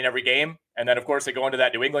in every game. And then of course they go into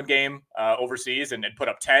that New England game overseas and put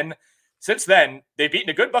up 10. Since then, they've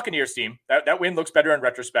beaten a good Buccaneers team. That win looks better in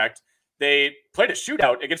retrospect. They played a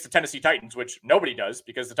shootout against the Tennessee Titans, which nobody does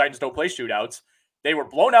because the Titans don't play shootouts. They were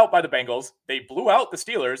blown out by the Bengals. They blew out the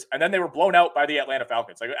Steelers, and then they were blown out by the Atlanta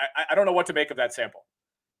Falcons. Like I don't know what to make of that sample.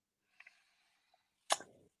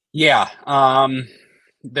 Yeah,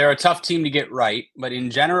 they're a tough team to get right, but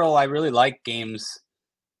in general, I really like games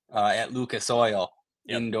at Lucas Oil.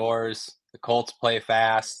 Indoors. The Colts play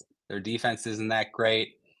fast. Their defense isn't that great.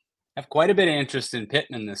 I have quite a bit of interest in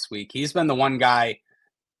Pittman this week. He's been the one guy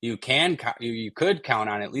you could count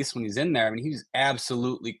on, at least when he's in there. I mean, he's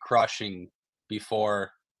absolutely crushing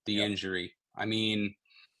before the injury. I mean,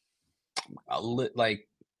 like,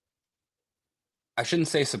 I shouldn't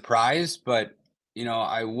say surprised, but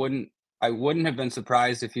I wouldn't have been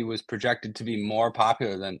surprised if he was projected to be more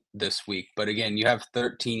popular than this week. But again, you have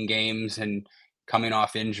 13 games and coming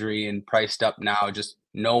off injury and priced up now, just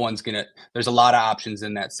no one's there's a lot of options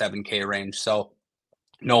in that 7K range. So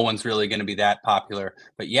no one's really going to be that popular.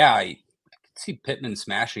 But yeah, I can see Pittman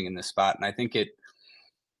smashing in this spot. And I think it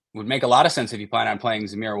would make a lot of sense if you plan on playing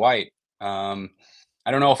Zamir White. I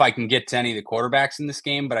don't know if I can get to any of the quarterbacks in this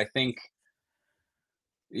game, but I think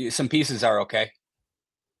some pieces are okay.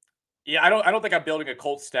 Yeah, I don't think I'm building a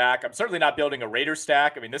Colts stack. I'm certainly not building a Raiders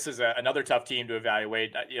stack. I mean, this is another tough team to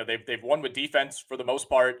evaluate. They've won with defense for the most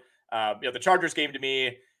part. The Chargers game to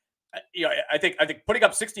me, I think putting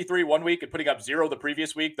up 63 one week and putting up 0 the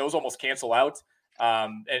previous week, those almost cancel out.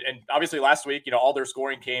 And obviously last week, all their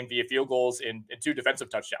scoring came via field goals and 2 defensive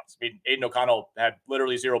touchdowns. I mean, Aiden O'Connell had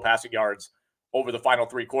literally 0 passing yards over the final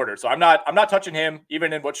 3 quarters. So I'm not touching him,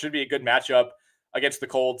 even in what should be a good matchup against the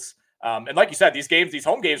Colts. And like you said, these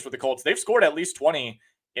home games for the Colts, they've scored at least 20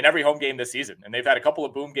 in every home game this season. And they've had a couple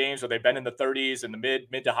of boom games where they've been in the 30s and the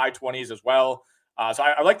mid to high 20s as well. So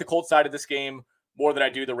I like the Colts side of this game more than I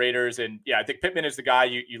do the Raiders. And yeah, I think Pittman is the guy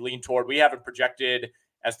you lean toward. We have him projected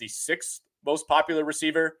as the 6th most popular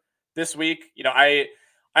receiver this week. I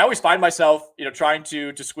always find myself, trying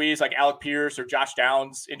to squeeze like Alec Pierce or Josh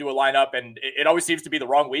Downs into a lineup. And it always seems to be the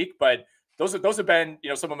wrong week, but those have been,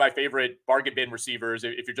 some of my favorite bargain bin receivers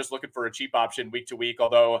if you're just looking for a cheap option week to week.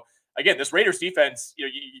 Although, again, this Raiders defense,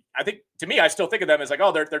 I think to me, I still think of them as like,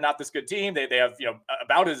 oh, they're not this good team. They have,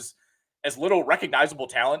 about as little recognizable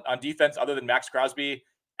talent on defense other than Max Crosby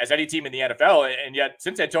as any team in the NFL. And yet,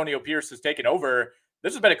 since Antonio Pierce has taken over,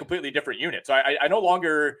 this has been a completely different unit. So I no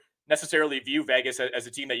longer necessarily view Vegas as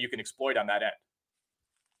a team that you can exploit on that end.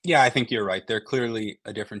 Yeah, I think you're right. They're clearly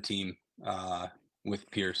a different team with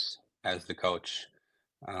Pierce as the coach.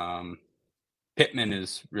 Pittman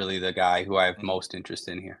is really the guy who I have most interest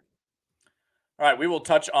in here. All right, we will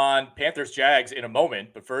touch on Panthers Jags in a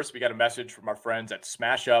moment, but first we got a message from our friends at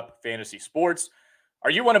Smash Up Fantasy Sports. Are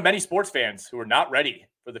you one of many sports fans who are not ready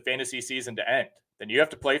for the fantasy season to end? then you have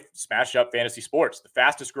to play Smash Up Fantasy Sports, the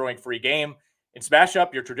fastest growing free game. In Smash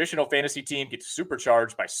Up, your traditional fantasy team gets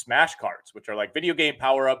supercharged by Smash cards, which are like video game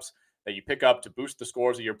power-ups that you pick up to boost the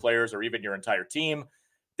scores of your players or even your entire team.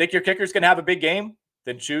 Think your kicker's going to have a big game?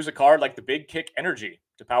 Then choose a card like the Big Kick Energy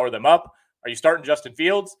to power them up. Are you starting Justin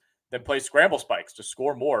Fields? Then play Scramble Spikes to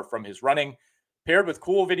score more from his running. Paired with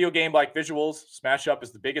cool video game-like visuals, Smash Up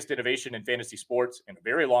is the biggest innovation in fantasy sports in a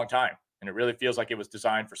very long time, and it really feels like it was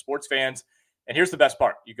designed for sports fans. And here's the best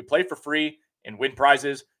part. You can play for free and win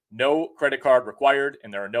prizes, no credit card required,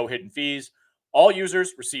 and there are no hidden fees. All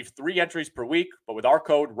users receive 3 entries per week, but with our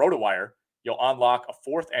code ROTOWIRE, you'll unlock a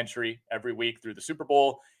 4th entry every week through the Super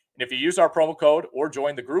Bowl. And if you use our promo code or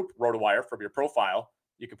join the group ROTOWIRE from your profile,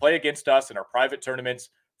 you can play against us in our private tournaments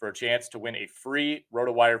for a chance to win a free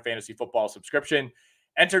ROTOWIRE fantasy football subscription.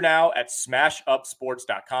 Enter now at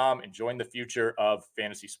smashupsports.com and join the future of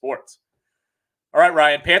fantasy sports. All right,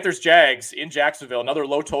 Ryan, Panthers-Jags in Jacksonville, another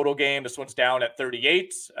low total game. This one's down at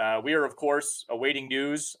 38. We are, of course, awaiting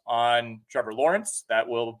news on Trevor Lawrence. That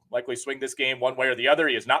will likely swing this game one way or the other.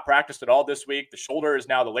 He has not practiced at all this week. The shoulder is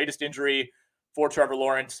now the latest injury for Trevor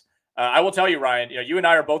Lawrence. I will tell you, Ryan, you and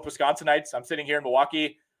I are both Wisconsinites. I'm sitting here in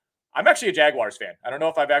Milwaukee. I'm actually a Jaguars fan. I don't know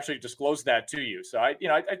if I've actually disclosed that to you. So I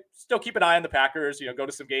still keep an eye on the Packers, go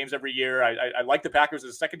to some games every year. I like the Packers as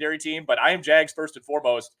a secondary team, but I am Jags first and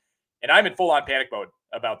foremost. And I'm in full-on panic mode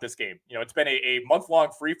about this game. It's been a month-long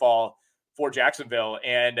free fall for Jacksonville.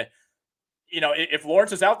 And, if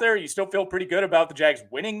Lawrence is out there, you still feel pretty good about the Jags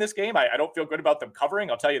winning this game. I don't feel good about them covering.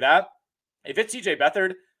 I'll tell you that. If it's CJ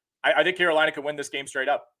Beathard, I think Carolina can win this game straight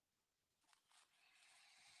up.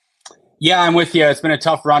 Yeah, I'm with you. It's been a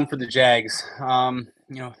tough run for the Jags.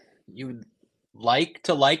 You would like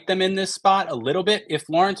to like them in this spot a little bit if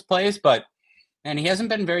Lawrence plays, but and he hasn't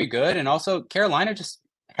been very good. And also Carolina just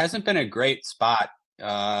hasn't been a great spot.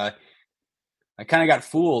 I kind of got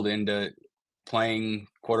fooled into playing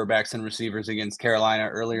quarterbacks and receivers against Carolina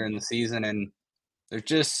earlier in the season, and their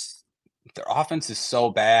offense is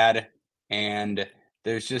so bad, and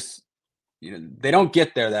there's just they don't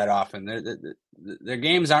get there that often. Their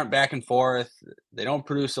games aren't back and forth. They don't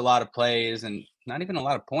produce a lot of plays and not even a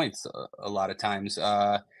lot of points a lot of times.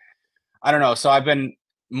 I don't know. So I've been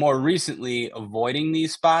more recently avoiding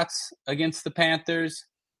these spots against the Panthers.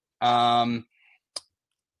 I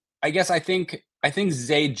guess I think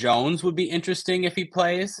Zay Jones would be interesting if he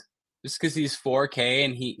plays, just because he's 4K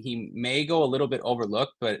and he may go a little bit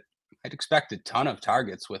overlooked, but I'd expect a ton of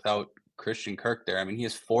targets without Christian Kirk there. I mean, he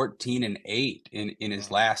has 14 and 8 in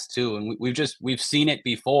his last 2, and we've seen it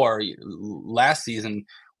before last season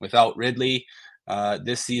without Ridley,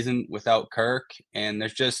 this season without Kirk, and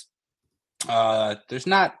there's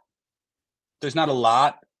not a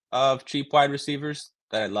lot of cheap wide receivers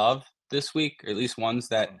that I love this week, or at least ones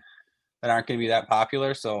that aren't going to be that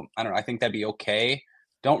popular. So I don't know. I think that'd be okay.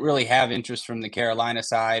 Don't really have interest from the Carolina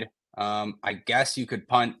side. I guess you could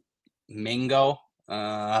punt Mingo.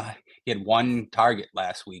 He had 1 target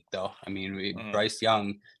last week, though. I mean, Bryce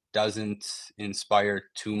Young doesn't inspire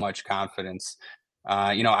too much confidence.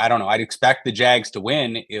 I don't know. I'd expect the Jags to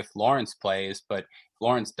win if Lawrence plays, but if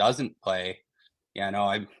Lawrence doesn't play,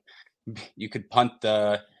 you could punt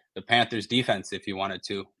the Panthers defense if you wanted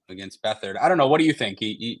to against Beathard. I don't know. What do you think?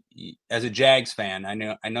 He, as a Jags fan, I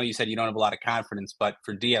know you said you don't have a lot of confidence, but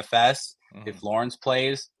for DFS, if Lawrence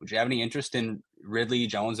plays, would you have any interest in Ridley,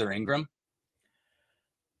 Jones, or Ingram?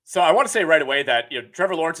 So I want to say right away that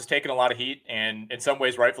Trevor Lawrence has taken a lot of heat, and in some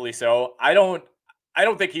ways rightfully so. I don't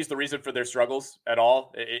think he's the reason for their struggles at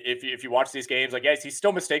all. If you watch these games, yes, he's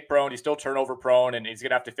still mistake prone, he's still turnover prone, and he's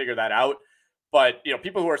gonna have to figure that out. But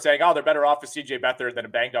people who are saying, they're better off with CJ Beathard than a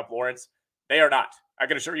banged up Lawrence, they are not. I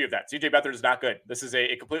can assure you of that. CJ Beathard is not good. This is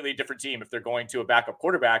a completely different team if they're going to a backup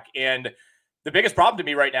quarterback. And the biggest problem to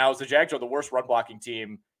me right now is the Jags are the worst run blocking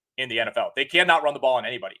team in the NFL. They cannot run the ball on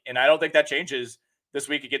anybody, and I don't think that changes this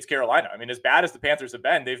week against Carolina. I mean, as bad as the Panthers have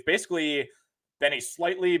been, they've basically been a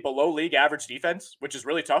slightly below league average defense, which is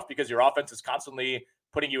really tough because your offense is constantly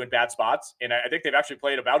putting you in bad spots. And I think they've actually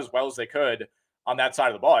played about as well as they could on that side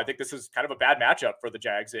of the ball. I think this is kind of a bad matchup for the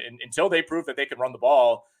Jags. And until they prove that they can run the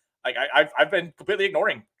ball, I've been completely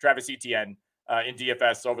ignoring Travis Etienne in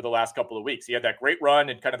DFS over the last couple of weeks. He had that great run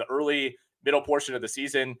in kind of the early middle portion of the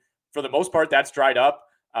season. For the most part, that's dried up.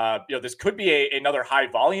 This could be another high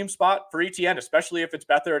volume spot for ETN, especially if it's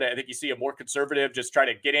Beathard. I think you see a more conservative, just try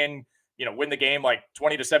to get in, win the game like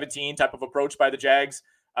 20-17 type of approach by the Jags.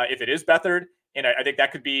 If it is Beathard, and I think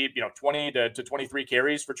that could be 20 to 23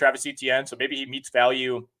 carries for Travis Etienne. So maybe he meets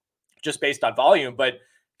value just based on volume. But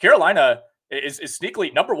Carolina is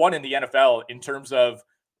sneakily number 1 in the NFL in terms of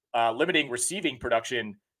limiting receiving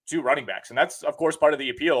production two running backs. And that's, of course, part of the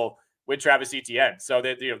appeal with Travis Etienne. So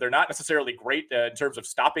that, they're not necessarily great in terms of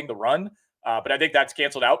stopping the run, but I think that's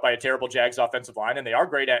canceled out by a terrible Jags offensive line. And they are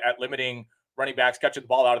great at limiting running backs catching the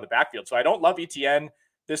ball out of the backfield. So I don't love Etienne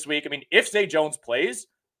this week. I mean, if Zay Jones plays,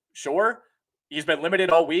 sure. He's been limited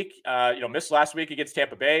all week. Missed last week against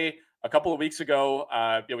Tampa Bay. A couple of weeks ago,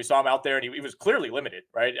 we saw him out there, and he was clearly limited,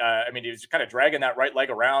 right? He was kind of dragging that right leg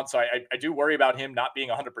around. So I do worry about him not being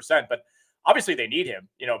 100%. But obviously, they need him.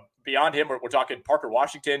 Beyond him, we're talking Parker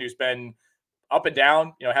Washington, who's been up and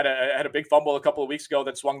down. Had a big fumble a couple of weeks ago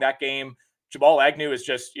that swung that game. Jamal Agnew is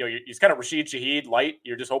just, he's kind of Rashid Shaheed light.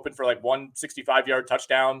 You're just hoping for like 165-yard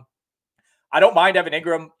touchdown. I don't mind Evan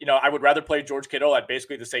Ingram. I would rather play George Kittle at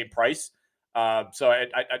basically the same price.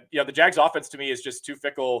 The Jags offense to me is just too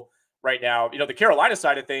fickle right now. The Carolina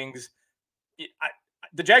side of things,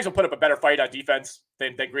 the Jags will put up a better fight on defense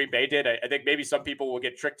than Green Bay did. I think maybe some people will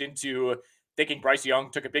get tricked into thinking Bryce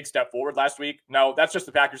Young took a big step forward last week. No, that's just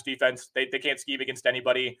the Packers defense. They can't scheme against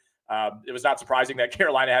anybody. It was not surprising that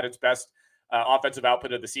Carolina had its best offensive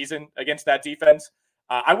output of the season against that defense.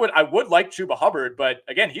 I would like Chuba Hubbard, but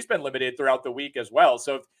again, he's been limited throughout the week as well.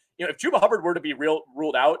 So if Chuba Hubbard were to be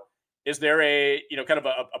ruled out, is there a kind of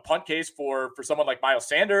a punt case for someone like Miles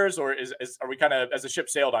Sanders, or are we kind of, as the ship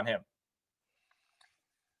sailed on him?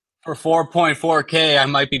 For 4.4K, I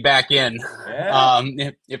might be back in.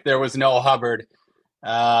 Yeah. If there was no Hubbard,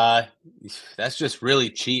 that's just really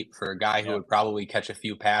cheap for a guy who would probably catch a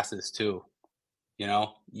few passes too. Yeah.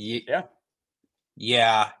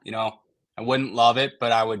 I wouldn't love it,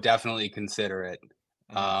 but I would definitely consider it.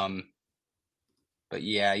 But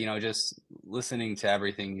yeah, just listening to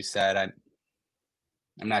everything you said, I'm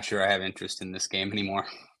not sure I have interest in this game anymore.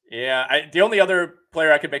 Yeah, the only other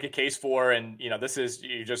player I could make a case for, and this is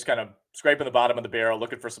you just kind of scraping the bottom of the barrel,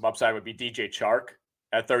 looking for some upside, would be DJ Chark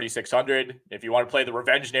at 3,600. If you want to play the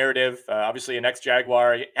revenge narrative, obviously an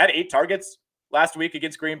ex-Jaguar, he had 8 targets last week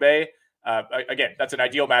against Green Bay. Again, that's an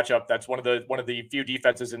ideal matchup. That's one of the few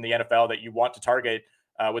defenses in the NFL that you want to target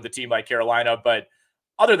with a team like Carolina. But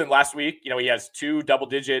other than last week, he has 2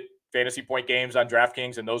 double-digit fantasy point games on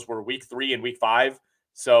DraftKings, and those were week 3 and week 5.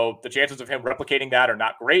 So the chances of him replicating that are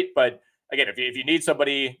not great. But again, if you need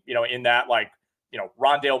somebody, in that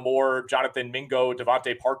Rondale Moore, Jonathan Mingo,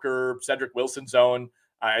 Devontae Parker, Cedric Wilson zone,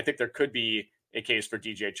 I think there could be a case for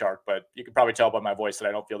DJ Chark. But you can probably tell by my voice that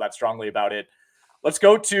I don't feel that strongly about it. Let's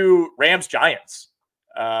go to Rams Giants.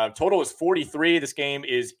 Total is 43. This game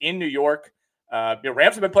is in New York.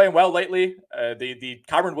 Rams have been playing well lately. The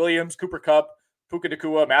Kyren Williams, Cooper Kupp, Puka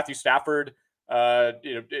Nacua, Matthew Stafford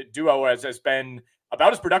duo has been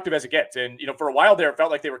about as productive as it gets. And, for a while there, it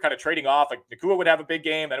felt like they were kind of trading off. Like Nacua would have a big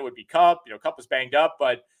game, then it would be Kupp. Kupp was banged up.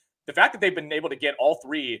 But the fact that they've been able to get all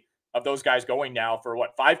 3 of those guys going now for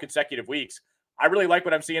 5 consecutive weeks, I really like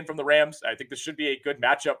what I'm seeing from the Rams. I think this should be a good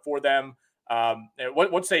matchup for them.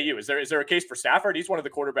 What say you? Is there a case for Stafford? He's one of the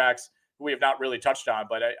quarterbacks who we have not really touched on,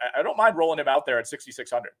 but I don't mind rolling him out there at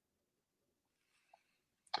 6,600.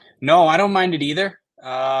 No, I don't mind it either.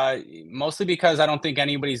 Mostly because I don't think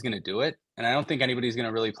anybody's going to do it. And I don't think anybody's going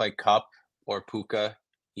to really play Kupp or Puka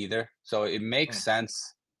either. So it makes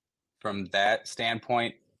sense from that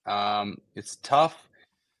standpoint. It's tough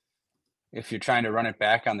if you're trying to run it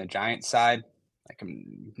back on the Giants side. Like,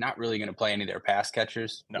 I'm not really going to play any of their pass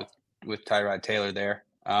catchers with Tyrod Taylor there.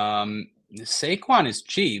 Saquon is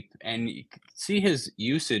cheap, and you can see his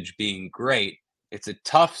usage being great. It's a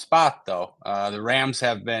tough spot, though. The Rams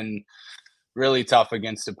have been really tough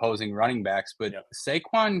against opposing running backs, but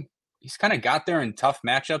Saquon, he's kind of got there in tough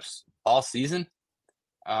matchups all season.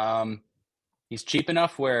 He's cheap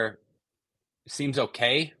enough where it seems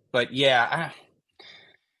okay, but yeah,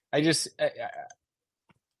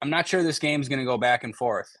 I'm not sure this game's going to go back and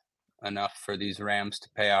forth enough for these Rams to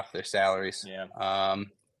pay off their salaries. Yeah.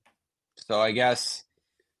 So I guess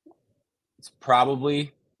I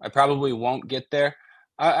probably won't get there.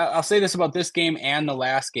 I'll say this about this game and the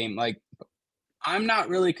last game. Like, I'm not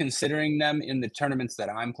really considering them in the tournaments that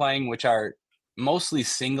I'm playing, which are mostly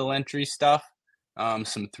single entry stuff,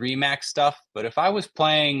 some 3-max stuff. But if I was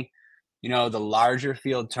playing, the larger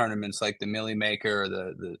field tournaments like the Millie Maker or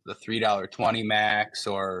the $3.20 max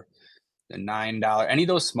or the $9, any of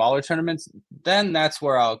those smaller tournaments, then that's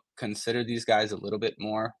where I'll consider these guys a little bit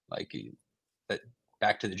more. Like,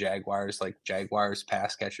 back to the Jaguars, like Jaguars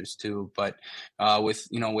pass catchers too. But with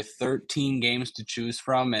 13 games to choose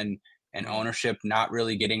from and ownership not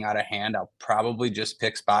really getting out of hand, I'll probably just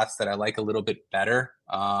pick spots that I like a little bit better.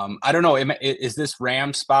 I don't know. Is this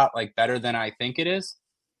Ram spot like better than I think it is?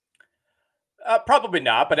 Probably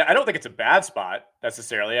not, but I don't think it's a bad spot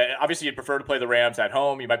necessarily. Obviously, you'd prefer to play the Rams at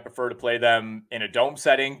home. You might prefer to play them in a dome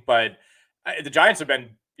setting, but the Giants have been,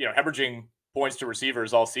 hemorrhaging points to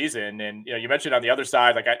receivers all season. And, you mentioned on the other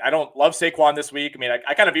side, like, I don't love Saquon this week. I mean,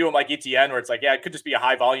 I kind of view him like ETN, where it's like, yeah, it could just be a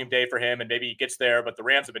high volume day for him and maybe he gets there. But the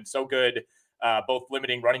Rams have been so good, both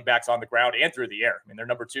limiting running backs on the ground and through the air. I mean, they're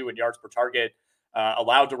number 2 in yards per target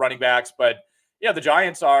allowed to running backs. But yeah, the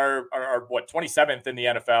Giants are what, 27th in the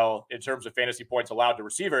NFL in terms of fantasy points allowed to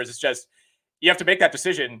receivers. It's just, you have to make that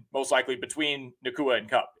decision most likely between Nacua and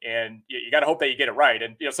Kupp, and you got to hope that you get it right.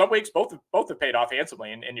 And some weeks both have paid off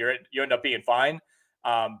handsomely, and you end up being fine.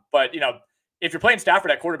 But if you're playing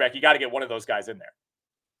Stafford at quarterback, you got to get one of those guys in there.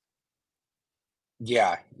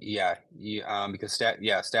 Yeah. Because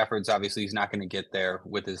Stafford's obviously, he's not going to get there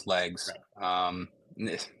with his legs. Right.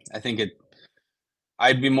 I think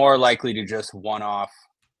I'd be more likely to just one-off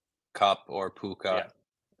Kupp or Puka.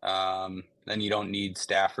 Yeah. Then you don't need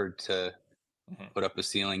Stafford to put up a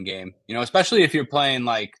ceiling game, especially if you're playing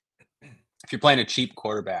a cheap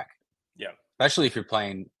quarterback. Yeah. Especially if you're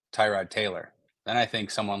playing Tyrod Taylor, then I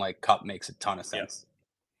think someone like Kupp makes a ton of sense. Yeah.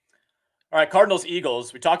 All right, Cardinals,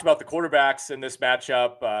 Eagles. We talked about the quarterbacks in this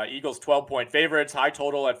matchup. Eagles 12-point favorites, high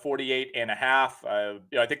total at 48.5.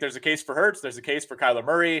 I think there's a case for Hurts. There's a case for Kyler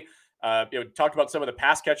Murray. Talked about some of the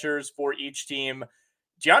pass catchers for each team.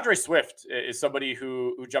 DeAndre Swift is somebody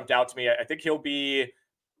who jumped out to me. I think he'll be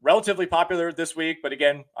relatively popular this week, but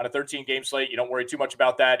again, on a 13-game slate, you don't worry too much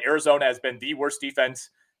about that. Arizona has been the worst defense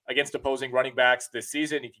against opposing running backs this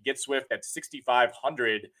season. You can get Swift at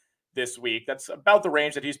 6,500 this week. That's about the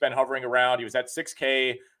range that he's been hovering around. He was at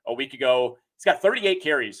 6K a week ago. He's got 38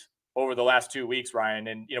 carries over the last 2 weeks, Ryan.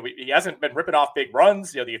 And, he hasn't been ripping off big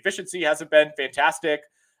runs. The efficiency hasn't been fantastic.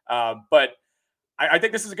 But I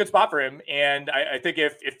think this is a good spot for him. And I think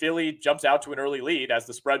if Philly jumps out to an early lead, as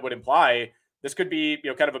the spread would imply, this could be,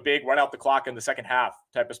 kind of a big run out the clock in the second half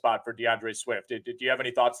type of spot for DeAndre Swift. Do you have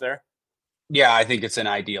any thoughts there? Yeah, I think it's an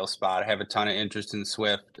ideal spot. I have a ton of interest in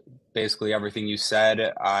Swift. Basically everything you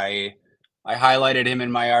said, I highlighted him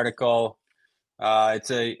in my article.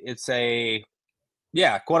 It's a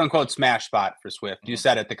quote unquote smash spot for Swift. You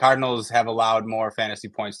said it. The Cardinals have allowed more fantasy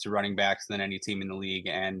points to running backs than any team in the league,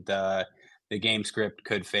 and the game script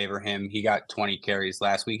could favor him. He got 20 carries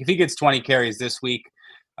last week. If he gets 20 carries this week,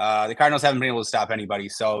 the Cardinals haven't been able to stop anybody.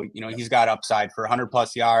 So, he's got upside for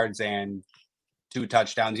 100+ yards and 2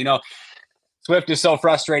 touchdowns. Swift is so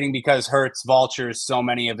frustrating because Hurts vultures so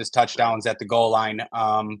many of his touchdowns at the goal line.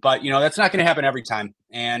 But, that's not going to happen every time.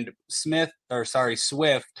 And Swift,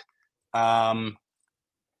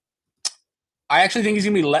 I actually think he's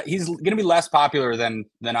going to be less popular than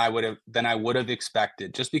I would have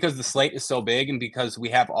expected, just because the slate is so big and because we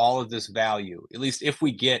have all of this value. At least if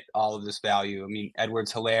we get all of this value, I mean,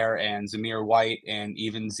 Edwards-Helaire and Zamir White and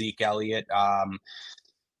even Zeke Elliott,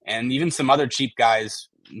 and even some other cheap guys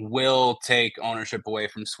will take ownership away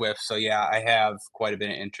from Swift. So yeah, I have quite a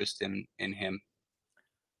bit of interest in him.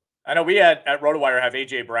 I know we at RotoWire have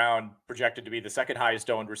AJ Brown projected to be the second highest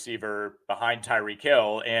owned receiver behind Tyreek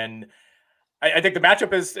Hill, and I think the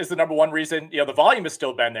matchup is the number one reason. The volume has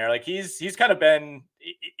still been there. Like he's kind of been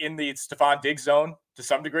in the Stephon Diggs zone to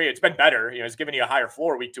some degree. It's been better. He's given you a higher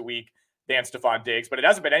floor week to week than Stephon Diggs, but it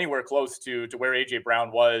hasn't been anywhere close to where AJ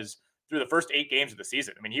Brown was through the first 8 games of the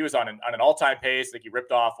season. I mean, he was on an all-time pace. Like he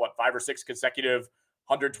ripped off 5 or 6 consecutive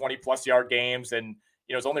 120+ yard games, and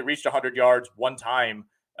has only reached 100 yards one time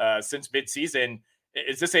since midseason.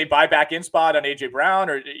 Is this a buyback in spot on AJ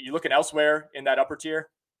Brown, or are you looking elsewhere in that upper tier?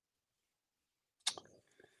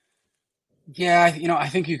 Yeah, I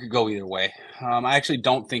think you could go either way. I actually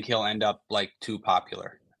don't think he'll end up too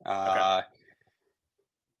popular. Okay.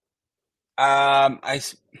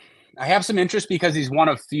 I have some interest because he's one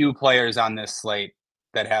of few players on this slate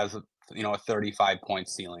that has a 35-point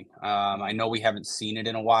ceiling. I know we haven't seen it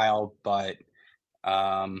in a while, but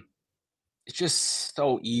it's just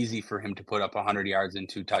so easy for him to put up 100 yards and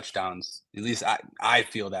 2 touchdowns. At least I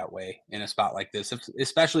feel that way in a spot like this,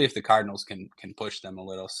 especially if the Cardinals can push them a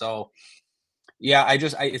little. So yeah,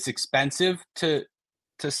 it's expensive to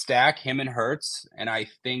stack him and Hurts, and I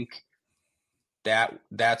think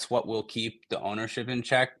that's what will keep the ownership in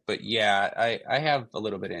check. But yeah, I have a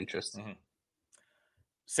little bit of interest. Mm-hmm.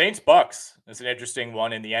 Saints Bucks is an interesting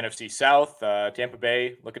one in the NFC South. Tampa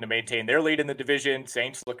Bay looking to maintain their lead in the division.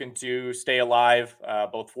 Saints looking to stay alive,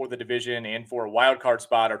 both for the division and for a wild card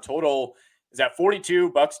spot. Our total is at 42.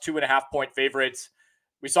 Bucks 2.5-point favorites.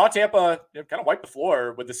 We saw Tampa kind of wipe the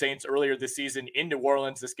floor with the Saints earlier this season in New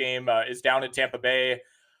Orleans. This game is down in Tampa Bay.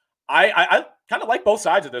 I kind of like both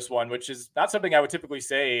sides of this one, which is not something I would typically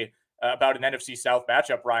say about an NFC South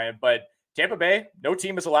matchup, Ryan. But Tampa Bay, no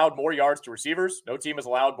team has allowed more yards to receivers. No team has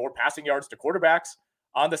allowed more passing yards to quarterbacks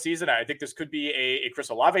on the season. I think this could be a Chris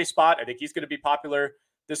Olave spot. I think he's going to be popular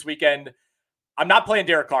this weekend. I'm not playing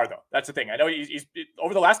Derek Carr, though. That's the thing. I know he's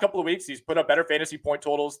over the last couple of weeks, he's put up better fantasy point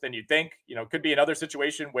totals than you'd think. Could be another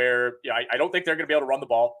situation where I don't think they're going to be able to run the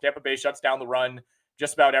ball. Tampa Bay shuts down the run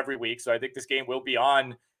just about every week. So I think this game will be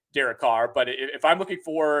on Derek Carr. But if I'm looking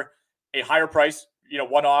for a higher price,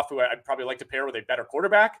 one-off who I'd probably like to pair with a better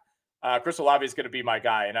quarterback, Chris Olave is going to be my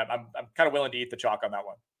guy. And I'm kind of willing to eat the chalk on that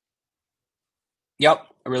one. Yep.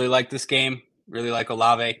 I really like this game. Really like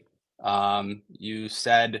Olave. You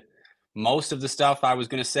said most of the stuff I was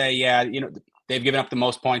going to say. Yeah, they've given up the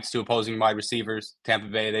most points to opposing wide receivers. Tampa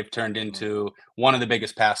Bay, they've turned into one of the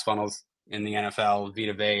biggest pass funnels in the NFL.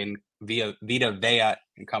 Vita Vea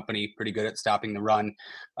and company, pretty good at stopping the run.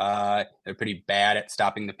 They're pretty bad at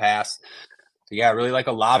stopping the pass. So yeah, I really like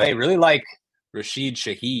Olave. Really like Rashid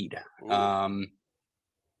Shaheed.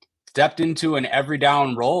 Stepped into an every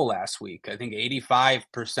down role last week. I think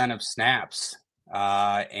 85% of snaps.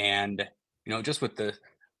 And just with the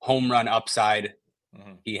home run upside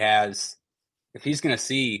he has, if he's going to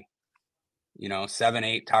see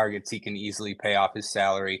 7-8 targets, he can easily pay off his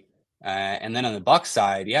salary. And then on the Bucs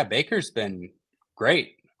side, yeah, Baker's been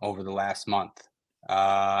great over the last month.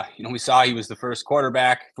 We saw he was the first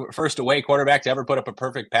away quarterback to ever put up a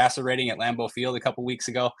perfect passer rating at Lambeau Field a couple weeks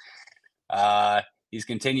ago. He's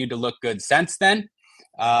continued to look good since then.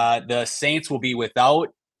 The Saints will be without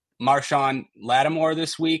Marshawn Lattimore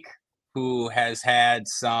this week, who has had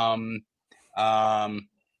some,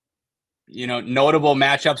 notable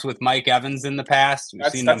matchups with Mike Evans in the past. We've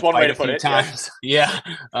seen them fight a few times. Yeah.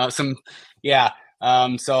 So,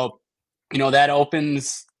 that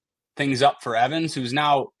opens things up for Evans, who's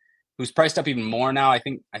priced up even more now. I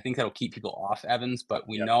think that'll keep people off Evans, but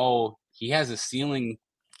we know he has a ceiling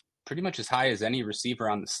pretty much as high as any receiver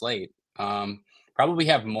on the slate. Probably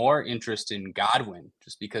have more interest in Godwin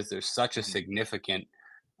just because there's such a significant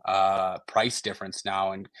price difference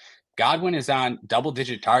now. And Godwin is on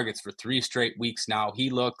double-digit targets for 3 straight weeks now. He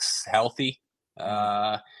looks healthy.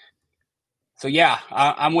 So, yeah,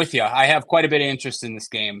 I'm with you. I have quite a bit of interest in this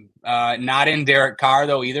game. Not in Derek Carr,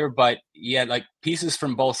 though, either. But, yeah, like pieces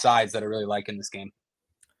from both sides that I really like in this game.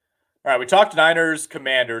 All right, we talked Niners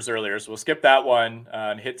Commanders earlier, so we'll skip that one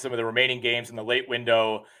and hit some of the remaining games in the late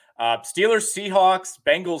window. Steelers, Seahawks,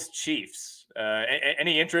 Bengals, Chiefs.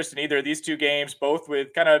 Any interest in either of these two games, both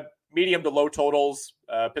with kind of medium to low totals?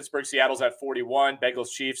 Pittsburgh, Seattle's at 41. Bengals,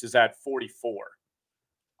 Chiefs is at 44.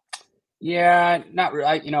 Yeah, not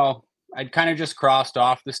really. I'd kind of just crossed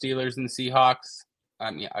off the Steelers and Seahawks.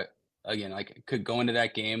 I could go into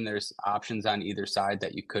that game. There's options on either side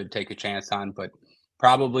that you could take a chance on, but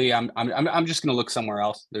probably I'm just going to look somewhere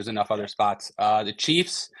else. There's enough other spots. The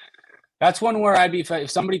Chiefs, that's one where I'd be,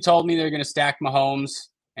 if somebody told me they're going to stack Mahomes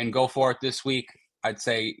and go for it this week, I'd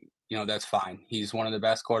say, that's fine. He's one of the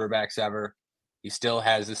best quarterbacks ever. He still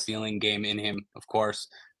has a ceiling game in him, of course.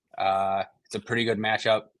 It's a pretty good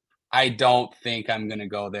matchup. I don't think I'm going to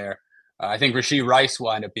go there. I think Rashee Rice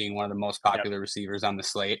will end up being one of the most popular receivers on the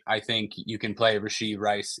slate. I think you can play Rashee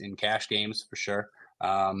Rice in cash games for sure.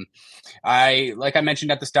 Like I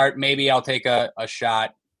mentioned at the start, maybe I'll take a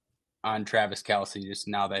shot on Travis Kelce just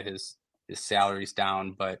now that his salary's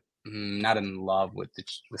down, but not in love with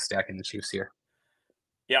stacking the Chiefs here.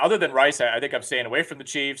 Yeah, other than Rice, I think I'm staying away from the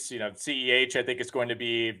Chiefs. CEH, I think is going to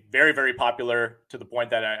be very, very popular to the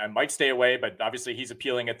point that I might stay away, but obviously he's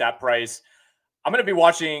appealing at that price. I'm going to be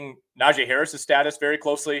watching Najee Harris's status very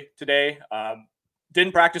closely today.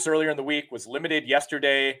 Didn't practice earlier in the week, was limited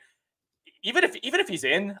yesterday. Even if he's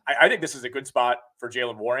in, I think this is a good spot for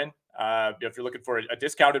Jaylen Warren. If you're looking for a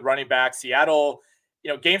discounted running back, Seattle,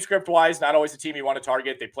 game script wise, not always the team you want to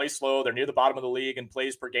target. They play slow. They're near the bottom of the league in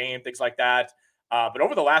plays per game, things like that. But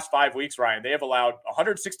over the last 5 weeks, Ryan, they have allowed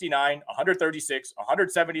 169, 136,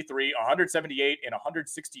 173, 178, and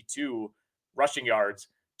 162 rushing yards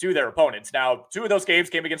to their opponents. Now, 2 of those games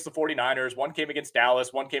came against the 49ers. 1 came against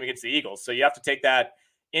Dallas. 1 came against the Eagles. So you have to take that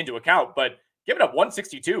into account. But giving up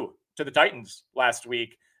 162 to the Titans last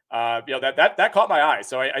week, that caught my eye.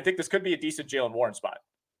 So I think this could be a decent Jaylen Warren spot.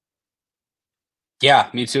 Yeah,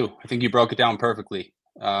 me too. I think you broke it down perfectly.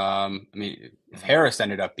 If Harris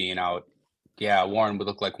ended up being out, Warren would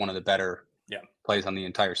look like one of the better plays on the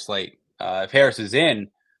entire slate. If Harris is in,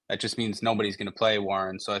 that just means nobody's going to play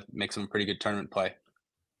Warren, so it makes him a pretty good tournament play.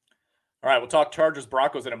 All right, we'll talk Chargers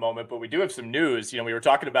Broncos in a moment, but we do have some news. We were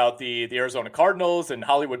talking about the Arizona Cardinals and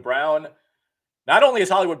Hollywood Brown. Not only is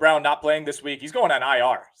Hollywood Brown not playing this week, he's going on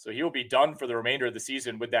IR, so he will be done for the remainder of the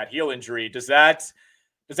season with that heel injury. Does that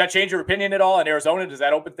Does that change your opinion at all in Arizona? Does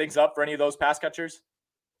that open things up for any of those pass catchers?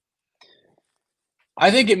 I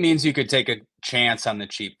think it means you could take a chance on the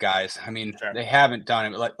cheap guys. I mean, Sure. They haven't done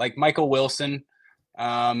it. Like Michael Wilson,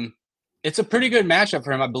 it's a pretty good matchup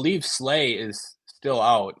for him. I believe Slay is still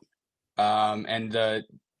out. And the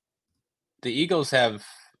Eagles have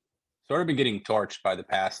sort of been getting torched by the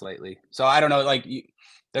pass lately. So I don't know,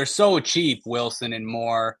 they're so cheap, Wilson and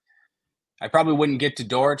Moore. I probably wouldn't get to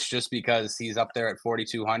Dortch just because he's up there at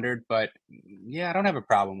 4,200. But yeah, I don't have a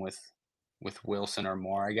problem with Wilson or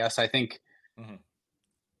Moore. I guess I think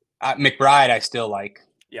McBride I still like.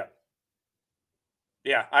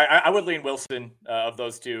 Yeah, I would lean Wilson of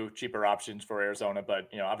those two cheaper options for Arizona, but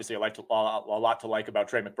obviously I like a lot to like about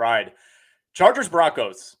Trey McBride. Chargers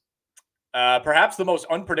Broncos, perhaps the most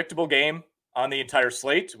unpredictable game on the entire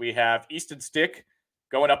slate. We have Easton Stick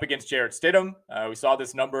going up against Jarrett Stidham. We saw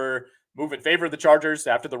this number move in favor of the Chargers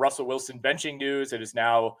after the Russell Wilson benching news. It is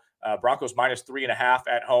now Broncos minus 3.5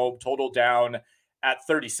 at home, total down at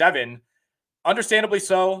 37. Understandably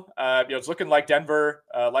so. It's looking like Denver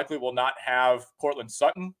likely will not have Cortland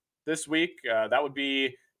Sutton this week. That would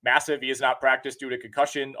be massive. He has not practiced due to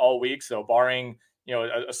concussion all week. So barring,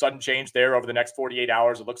 a sudden change there over the next 48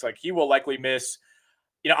 hours, it looks like he will likely miss.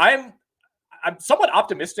 I'm somewhat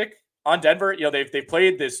optimistic on Denver. They've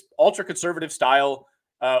played this ultra conservative style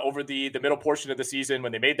over the middle portion of the season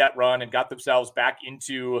when they made that run and got themselves back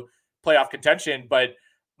into playoff contention. But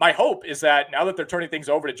my hope is that now that they're turning things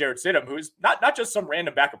over to Jarrett Stidham, who's not just some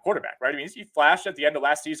random backup quarterback, right? I mean, he flashed at the end of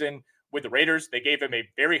last season with the Raiders. They gave him a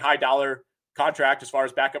very high dollar contract as far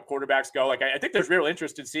as backup quarterbacks go. I think there's real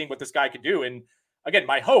interest in seeing what this guy can do. And again,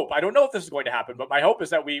 my hope, I don't know if this is going to happen, but my hope is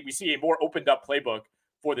that we see a more opened up playbook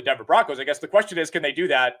for the Denver Broncos. I guess the question is, can they do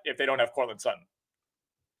that if they don't have Cortland Sutton?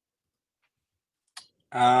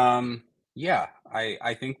 Yeah,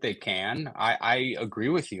 I think they can. I agree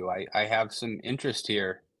with you. I have some interest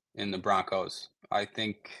here in the Broncos. I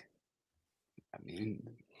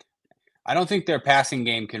don't think their passing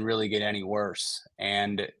game can really get any worse.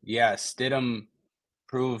 And yeah, Stidham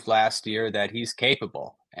proved last year that he's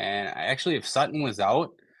capable. And actually, if Sutton was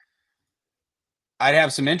out, I'd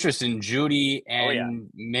have some interest in Judy and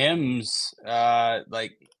Mims.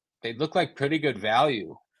 They look like pretty good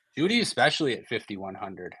value. Judy, especially at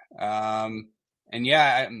 5,100. And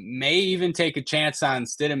yeah, I may even take a chance on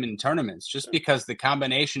Stidham in tournaments just because the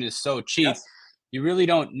combination is so cheap. Yes. You really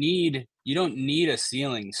don't need a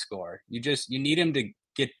ceiling score. You need him to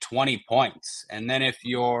get 20 points. And then if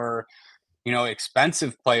your,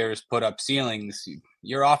 expensive players put up ceilings,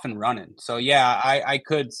 you're off and running. So yeah, I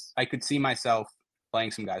could see myself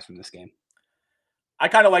playing some guys from this game. I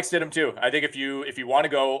kind of like Stidham too. I think if you want to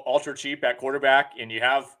go ultra cheap at quarterback and you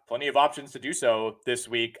have plenty of options to do so this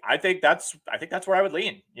week, I think that's where I would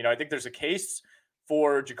lean. I think there's a case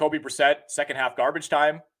for Jacoby Brissett second half garbage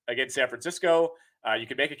time against San Francisco. You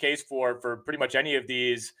could make a case for pretty much any of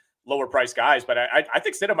these lower price guys, but I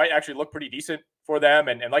think Stidham might actually look pretty decent for them.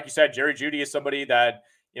 And like you said, Jerry Jeudy is somebody that,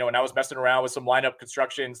 when I was messing around with some lineup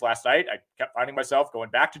constructions last night, I kept finding myself going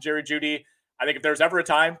back to Jerry Jeudy. I think if there's ever a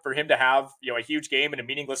time for him to have, a huge game in a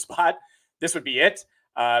meaningless spot, this would be it.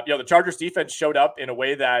 The Chargers defense showed up in a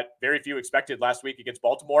way that very few expected last week against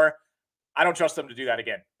Baltimore. I don't trust them to do that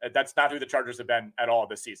again. That's not who the Chargers have been at all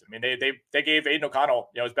this season. I mean, they gave Aiden O'Connell,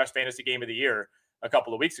 his best fantasy game of the year a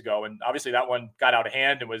couple of weeks ago. And obviously that one got out of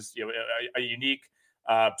hand and was, a unique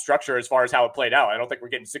structure as far as how it played out. I don't think we're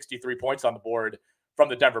getting 63 points on the board from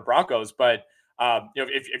the Denver Broncos, but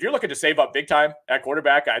if you're looking to save up big time at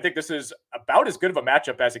quarterback, I think this is about as good of a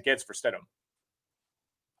matchup as it gets for Stidham.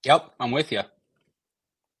 Yep, I'm with you.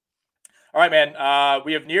 All right, man.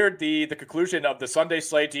 We have neared the conclusion of the Sunday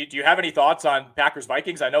slate. Do you have any thoughts on Packers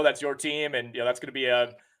Vikings? I know that's your team, and that's going to be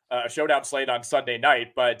a showdown slate on Sunday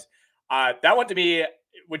night. But that one to me,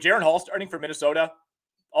 with Jaren Hall starting for Minnesota,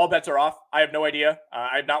 all bets are off. I have no idea.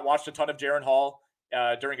 I have not watched a ton of Jaren Hall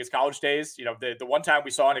during his college days. The one time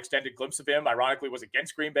we saw an extended glimpse of him, ironically, was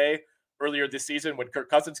against Green Bay earlier this season when Kirk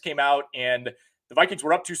Cousins came out and the Vikings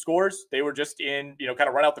were up 2 scores. They were just in, kind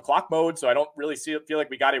of run out the clock mode. So I don't really feel like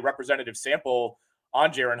we got a representative sample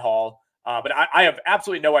on Jaren Hall. But I have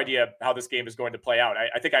absolutely no idea how this game is going to play out.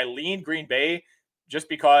 I think I lean Green Bay just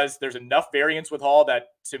because there's enough variance with Hall that,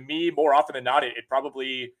 to me, more often than not, it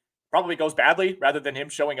probably goes badly rather than him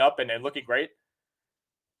showing up and looking great.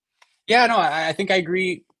 Yeah, no, I think I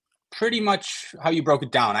agree pretty much how you broke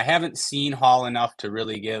it down. I haven't seen Hall enough to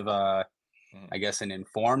really give, I guess, an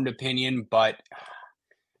informed opinion, but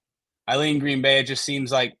I lean Green Bay. It just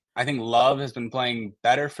seems like I think Love has been playing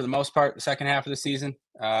better for the most part the second half of the season.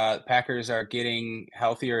 Packers are getting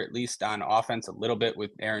healthier, at least on offense, a little bit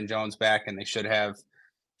with Aaron Jones back, and they should have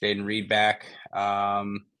Jaden Reed back.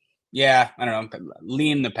 Yeah, I don't know.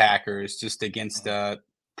 Lean the Packers just against a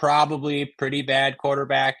probably pretty bad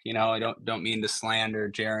quarterback. I don't mean to slander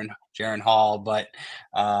Jaron Hall, but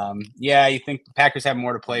yeah, you think the Packers have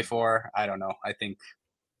more to play for? I don't know. I think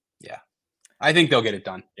they'll get it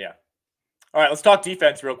done. Yeah. All right, let's talk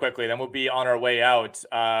defense real quickly. Then we'll be on our way out.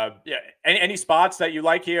 Yeah, any spots that you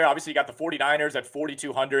like here? Obviously, you got the 49ers at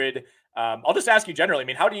 4,200. I'll just ask you generally. I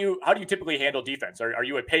mean, how do you typically handle defense? Are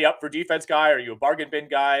you a pay up for defense guy? Are you a bargain bin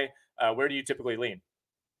guy? Where do you typically lean?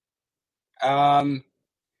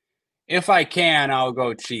 If I can, I'll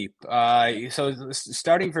go cheap. So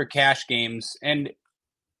starting for cash games,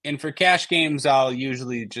 and for cash games, I'll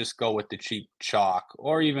usually just go with the cheap chalk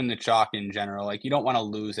or even the chalk in general. Like, you don't want to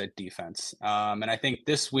lose at defense. And I think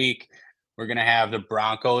this week we're going to have the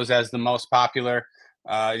Broncos as the most popular.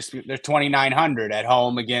 They're 2,900 at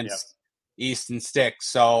home against Easton Stick.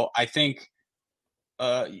 So I think,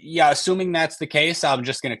 assuming that's the case, I'm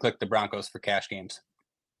just going to click the Broncos for cash games.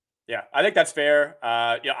 Yeah, I think that's fair.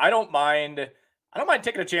 I don't mind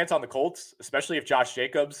taking a chance on the Colts, especially if Josh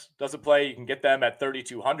Jacobs doesn't play. You can get them at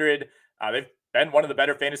 3,200. They've been one of the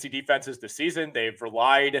better fantasy defenses this season. They've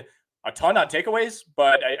relied a ton on takeaways,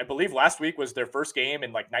 but I believe last week was their first game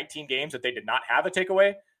in like 19 games that they did not have a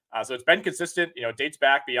takeaway. So it's been consistent, dates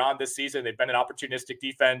back beyond this season. They've been an opportunistic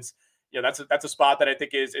defense. That's a spot that I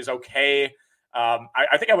think is okay.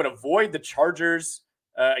 I think I would avoid the Chargers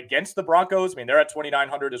against the Broncos. I mean, they're at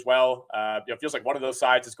 2,900 as well. It feels like one of those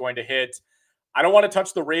sides is going to hit. I don't want to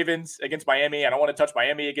touch the Ravens against Miami. I don't want to touch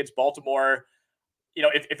Miami against Baltimore.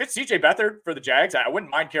 If it's CJ Beathard for the Jags, I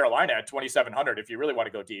wouldn't mind Carolina at 2,700 if you really want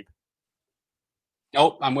to go deep.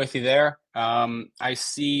 Nope, I'm with you there. I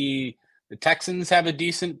see the Texans have a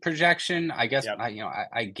decent projection. I guess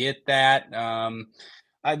I get that.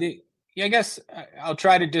 I guess I'll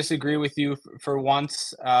try to disagree with you for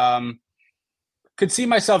once. Could see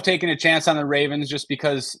myself taking a chance on the Ravens just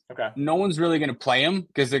because no one's really going to play them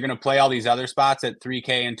because they're going to play all these other spots at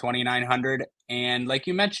 3K and 2,900. And like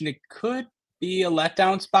you mentioned, it could be a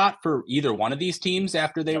letdown spot for either one of these teams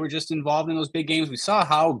after they were just involved in those big games. We saw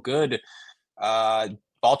how good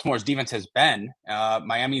Baltimore's defense has been.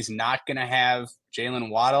 Miami's not going to have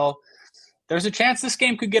Jalen Waddle. There's a chance this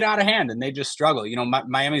game could get out of hand and they just struggle.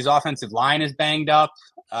 Miami's offensive line is banged up.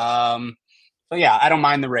 So yeah, I don't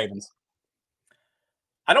mind the Ravens.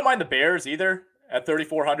 I don't mind the Bears either at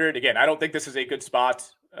 3,400. Again, I don't think this is a good spot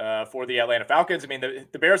for the Atlanta Falcons. I mean,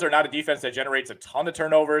 the Bears are not a defense that generates a ton of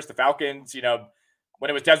turnovers. The Falcons, when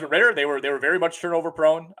it was Desmond Ridder, they were very much turnover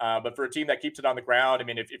prone. But for a team that keeps it on the ground, I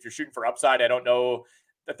mean, if you're shooting for upside, I don't know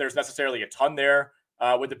that there's necessarily a ton there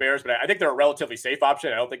with the Bears. But I think they're a relatively safe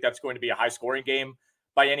option. I don't think that's going to be a high scoring game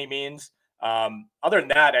by any means. Other than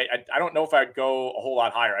that, I don't know if I'd go a whole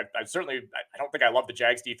lot higher. I don't think I love the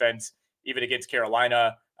Jags defense even against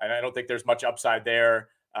Carolina. And I don't think there's much upside there.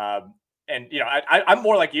 I'm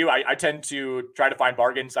more like you. I tend to try to find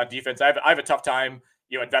bargains on defense. I have a tough time,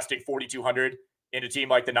 investing 4,200 in a team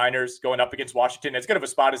like the Niners going up against Washington. As good of a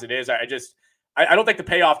spot as it is, I don't think the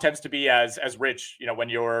payoff tends to be as rich, when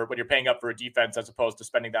you're paying up for a defense as opposed to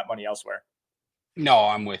spending that money elsewhere. No,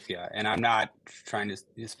 I'm with you. And I'm not trying to,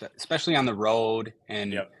 especially on the road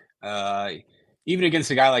and even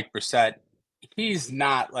against a guy like Brissett, he's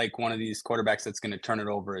not like one of these quarterbacks that's going to turn it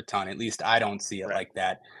over a ton. At least I don't see it like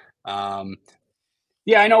that. I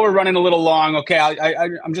know we're running a little long. Okay,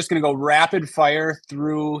 I'm just going to go rapid fire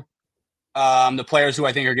through the players who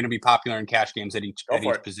I think are going to be popular in cash games at each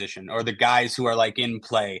position, or the guys who are like in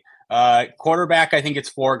play. Quarterback, I think it's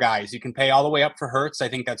 4 guys. You can pay all the way up for Hurts. I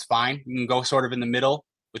think that's fine. You can go sort of in the middle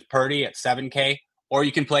with Purdy at 7K, or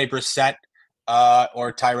you can play Brissett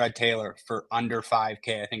or Tyrod Taylor for under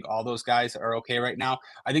 5K. I think all those guys are okay right now.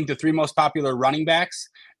 I think the 3 most popular running backs,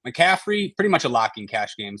 McCaffrey, pretty much a lock in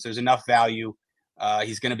cash games. There's enough value.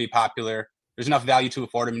 He's going to be popular. There's enough value to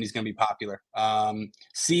afford him, and he's going to be popular.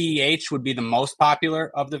 CEH would be the most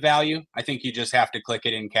popular of the value. I think you just have to click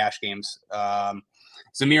it in cash games.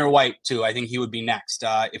 Zamir White, too. I think he would be next.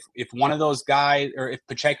 If one of those guys, or if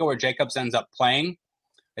Pacheco or Jacobs ends up playing,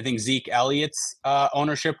 I think Zeke Elliott's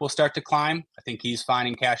ownership will start to climb. I think he's fine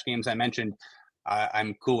in cash games. I mentioned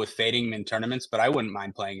I'm cool with fading him in tournaments, but I wouldn't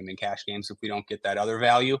mind playing him in cash games if we don't get that other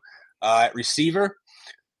value. At receiver,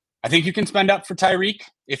 I think you can spend up for Tyreek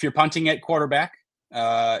if you're punting at quarterback.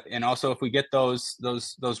 And also if we get those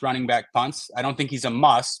running back punts, I don't think he's a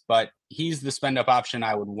must, but he's the spend up option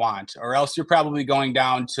I would want. Or else you're probably going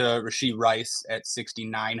down to Rashee Rice at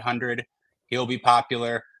 6,900. He'll be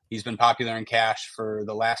popular. He's been popular in cash for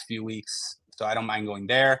the last few weeks, so I don't mind going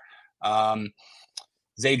there.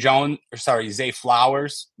 Zay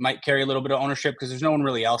Flowers might carry a little bit of ownership because there's no one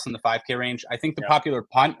really else in the 5K range. I think the popular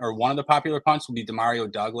punt, or one of the popular punts, will be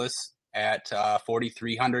Demario Douglas at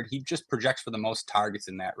 4,300. He just projects for the most targets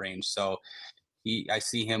in that range. So I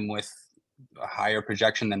see him with a higher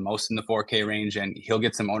projection than most in the 4K range, and he'll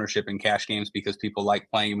get some ownership in cash games because people like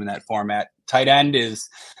playing him in that format. Tight end is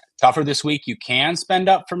tougher this week. You can spend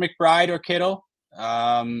up for McBride or Kittle.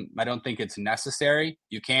 I don't think it's necessary.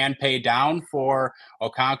 You can pay down for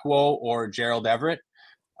Okonkwo or Gerald Everett.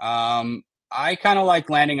 I kind of like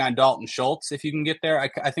landing on Dalton Schultz if you can get there.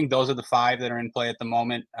 I think those are the 5 that are in play at the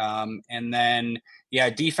moment. And then,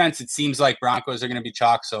 defense, it seems like Broncos are going to be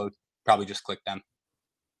chalk, so probably just click them.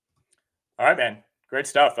 All right, man. Great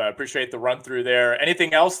stuff. I appreciate the run through there.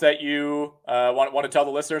 Anything else that you want to tell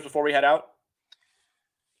the listeners before we head out?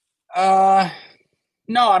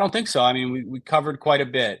 No, I don't think so. I mean, we covered quite a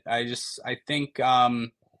bit. I think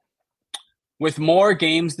with more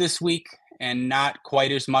games this week and not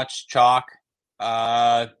quite as much chalk,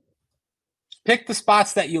 pick the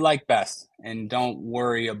spots that you like best and don't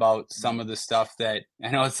worry about some of the stuff that, I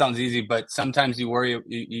know it sounds easy, but sometimes you worry,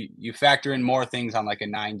 you factor in more things on like a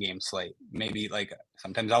 9-game slate. Maybe like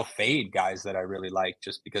sometimes I'll fade guys that I really like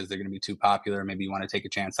just because they're going to be too popular. Maybe you want to take a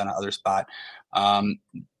chance on another spot.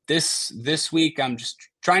 This week, I'm just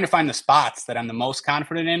trying to find the spots that I'm the most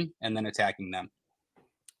confident in and then attacking them.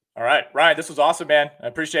 All right, Ryan, this was awesome, man. I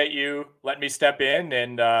appreciate you letting me step in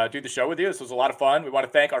and do the show with you. This was a lot of fun. We want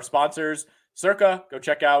to thank our sponsors, Circa. Go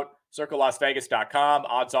check out circalasvegas.com.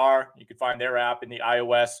 Odds are you can find their app in the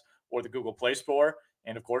iOS or the Google Play Store.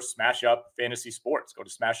 And, of course, Smash Up Fantasy Sports. Go to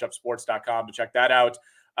smashupsports.com to check that out.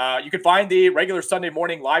 You can find the regular Sunday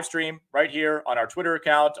morning live stream right here on our Twitter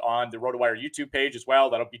account, on the RotoWire YouTube page as well.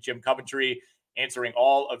 That'll be Jim Coventry answering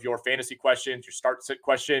all of your fantasy questions, your start-sit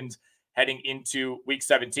questions heading into Week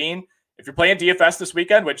 17. If you're playing DFS this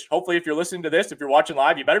weekend, which hopefully if you're listening to this, if you're watching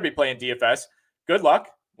live, you better be playing DFS. Good luck.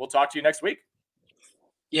 We'll talk to you next week.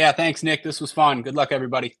 Yeah, thanks, Nick. This was fun. Good luck,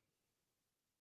 everybody.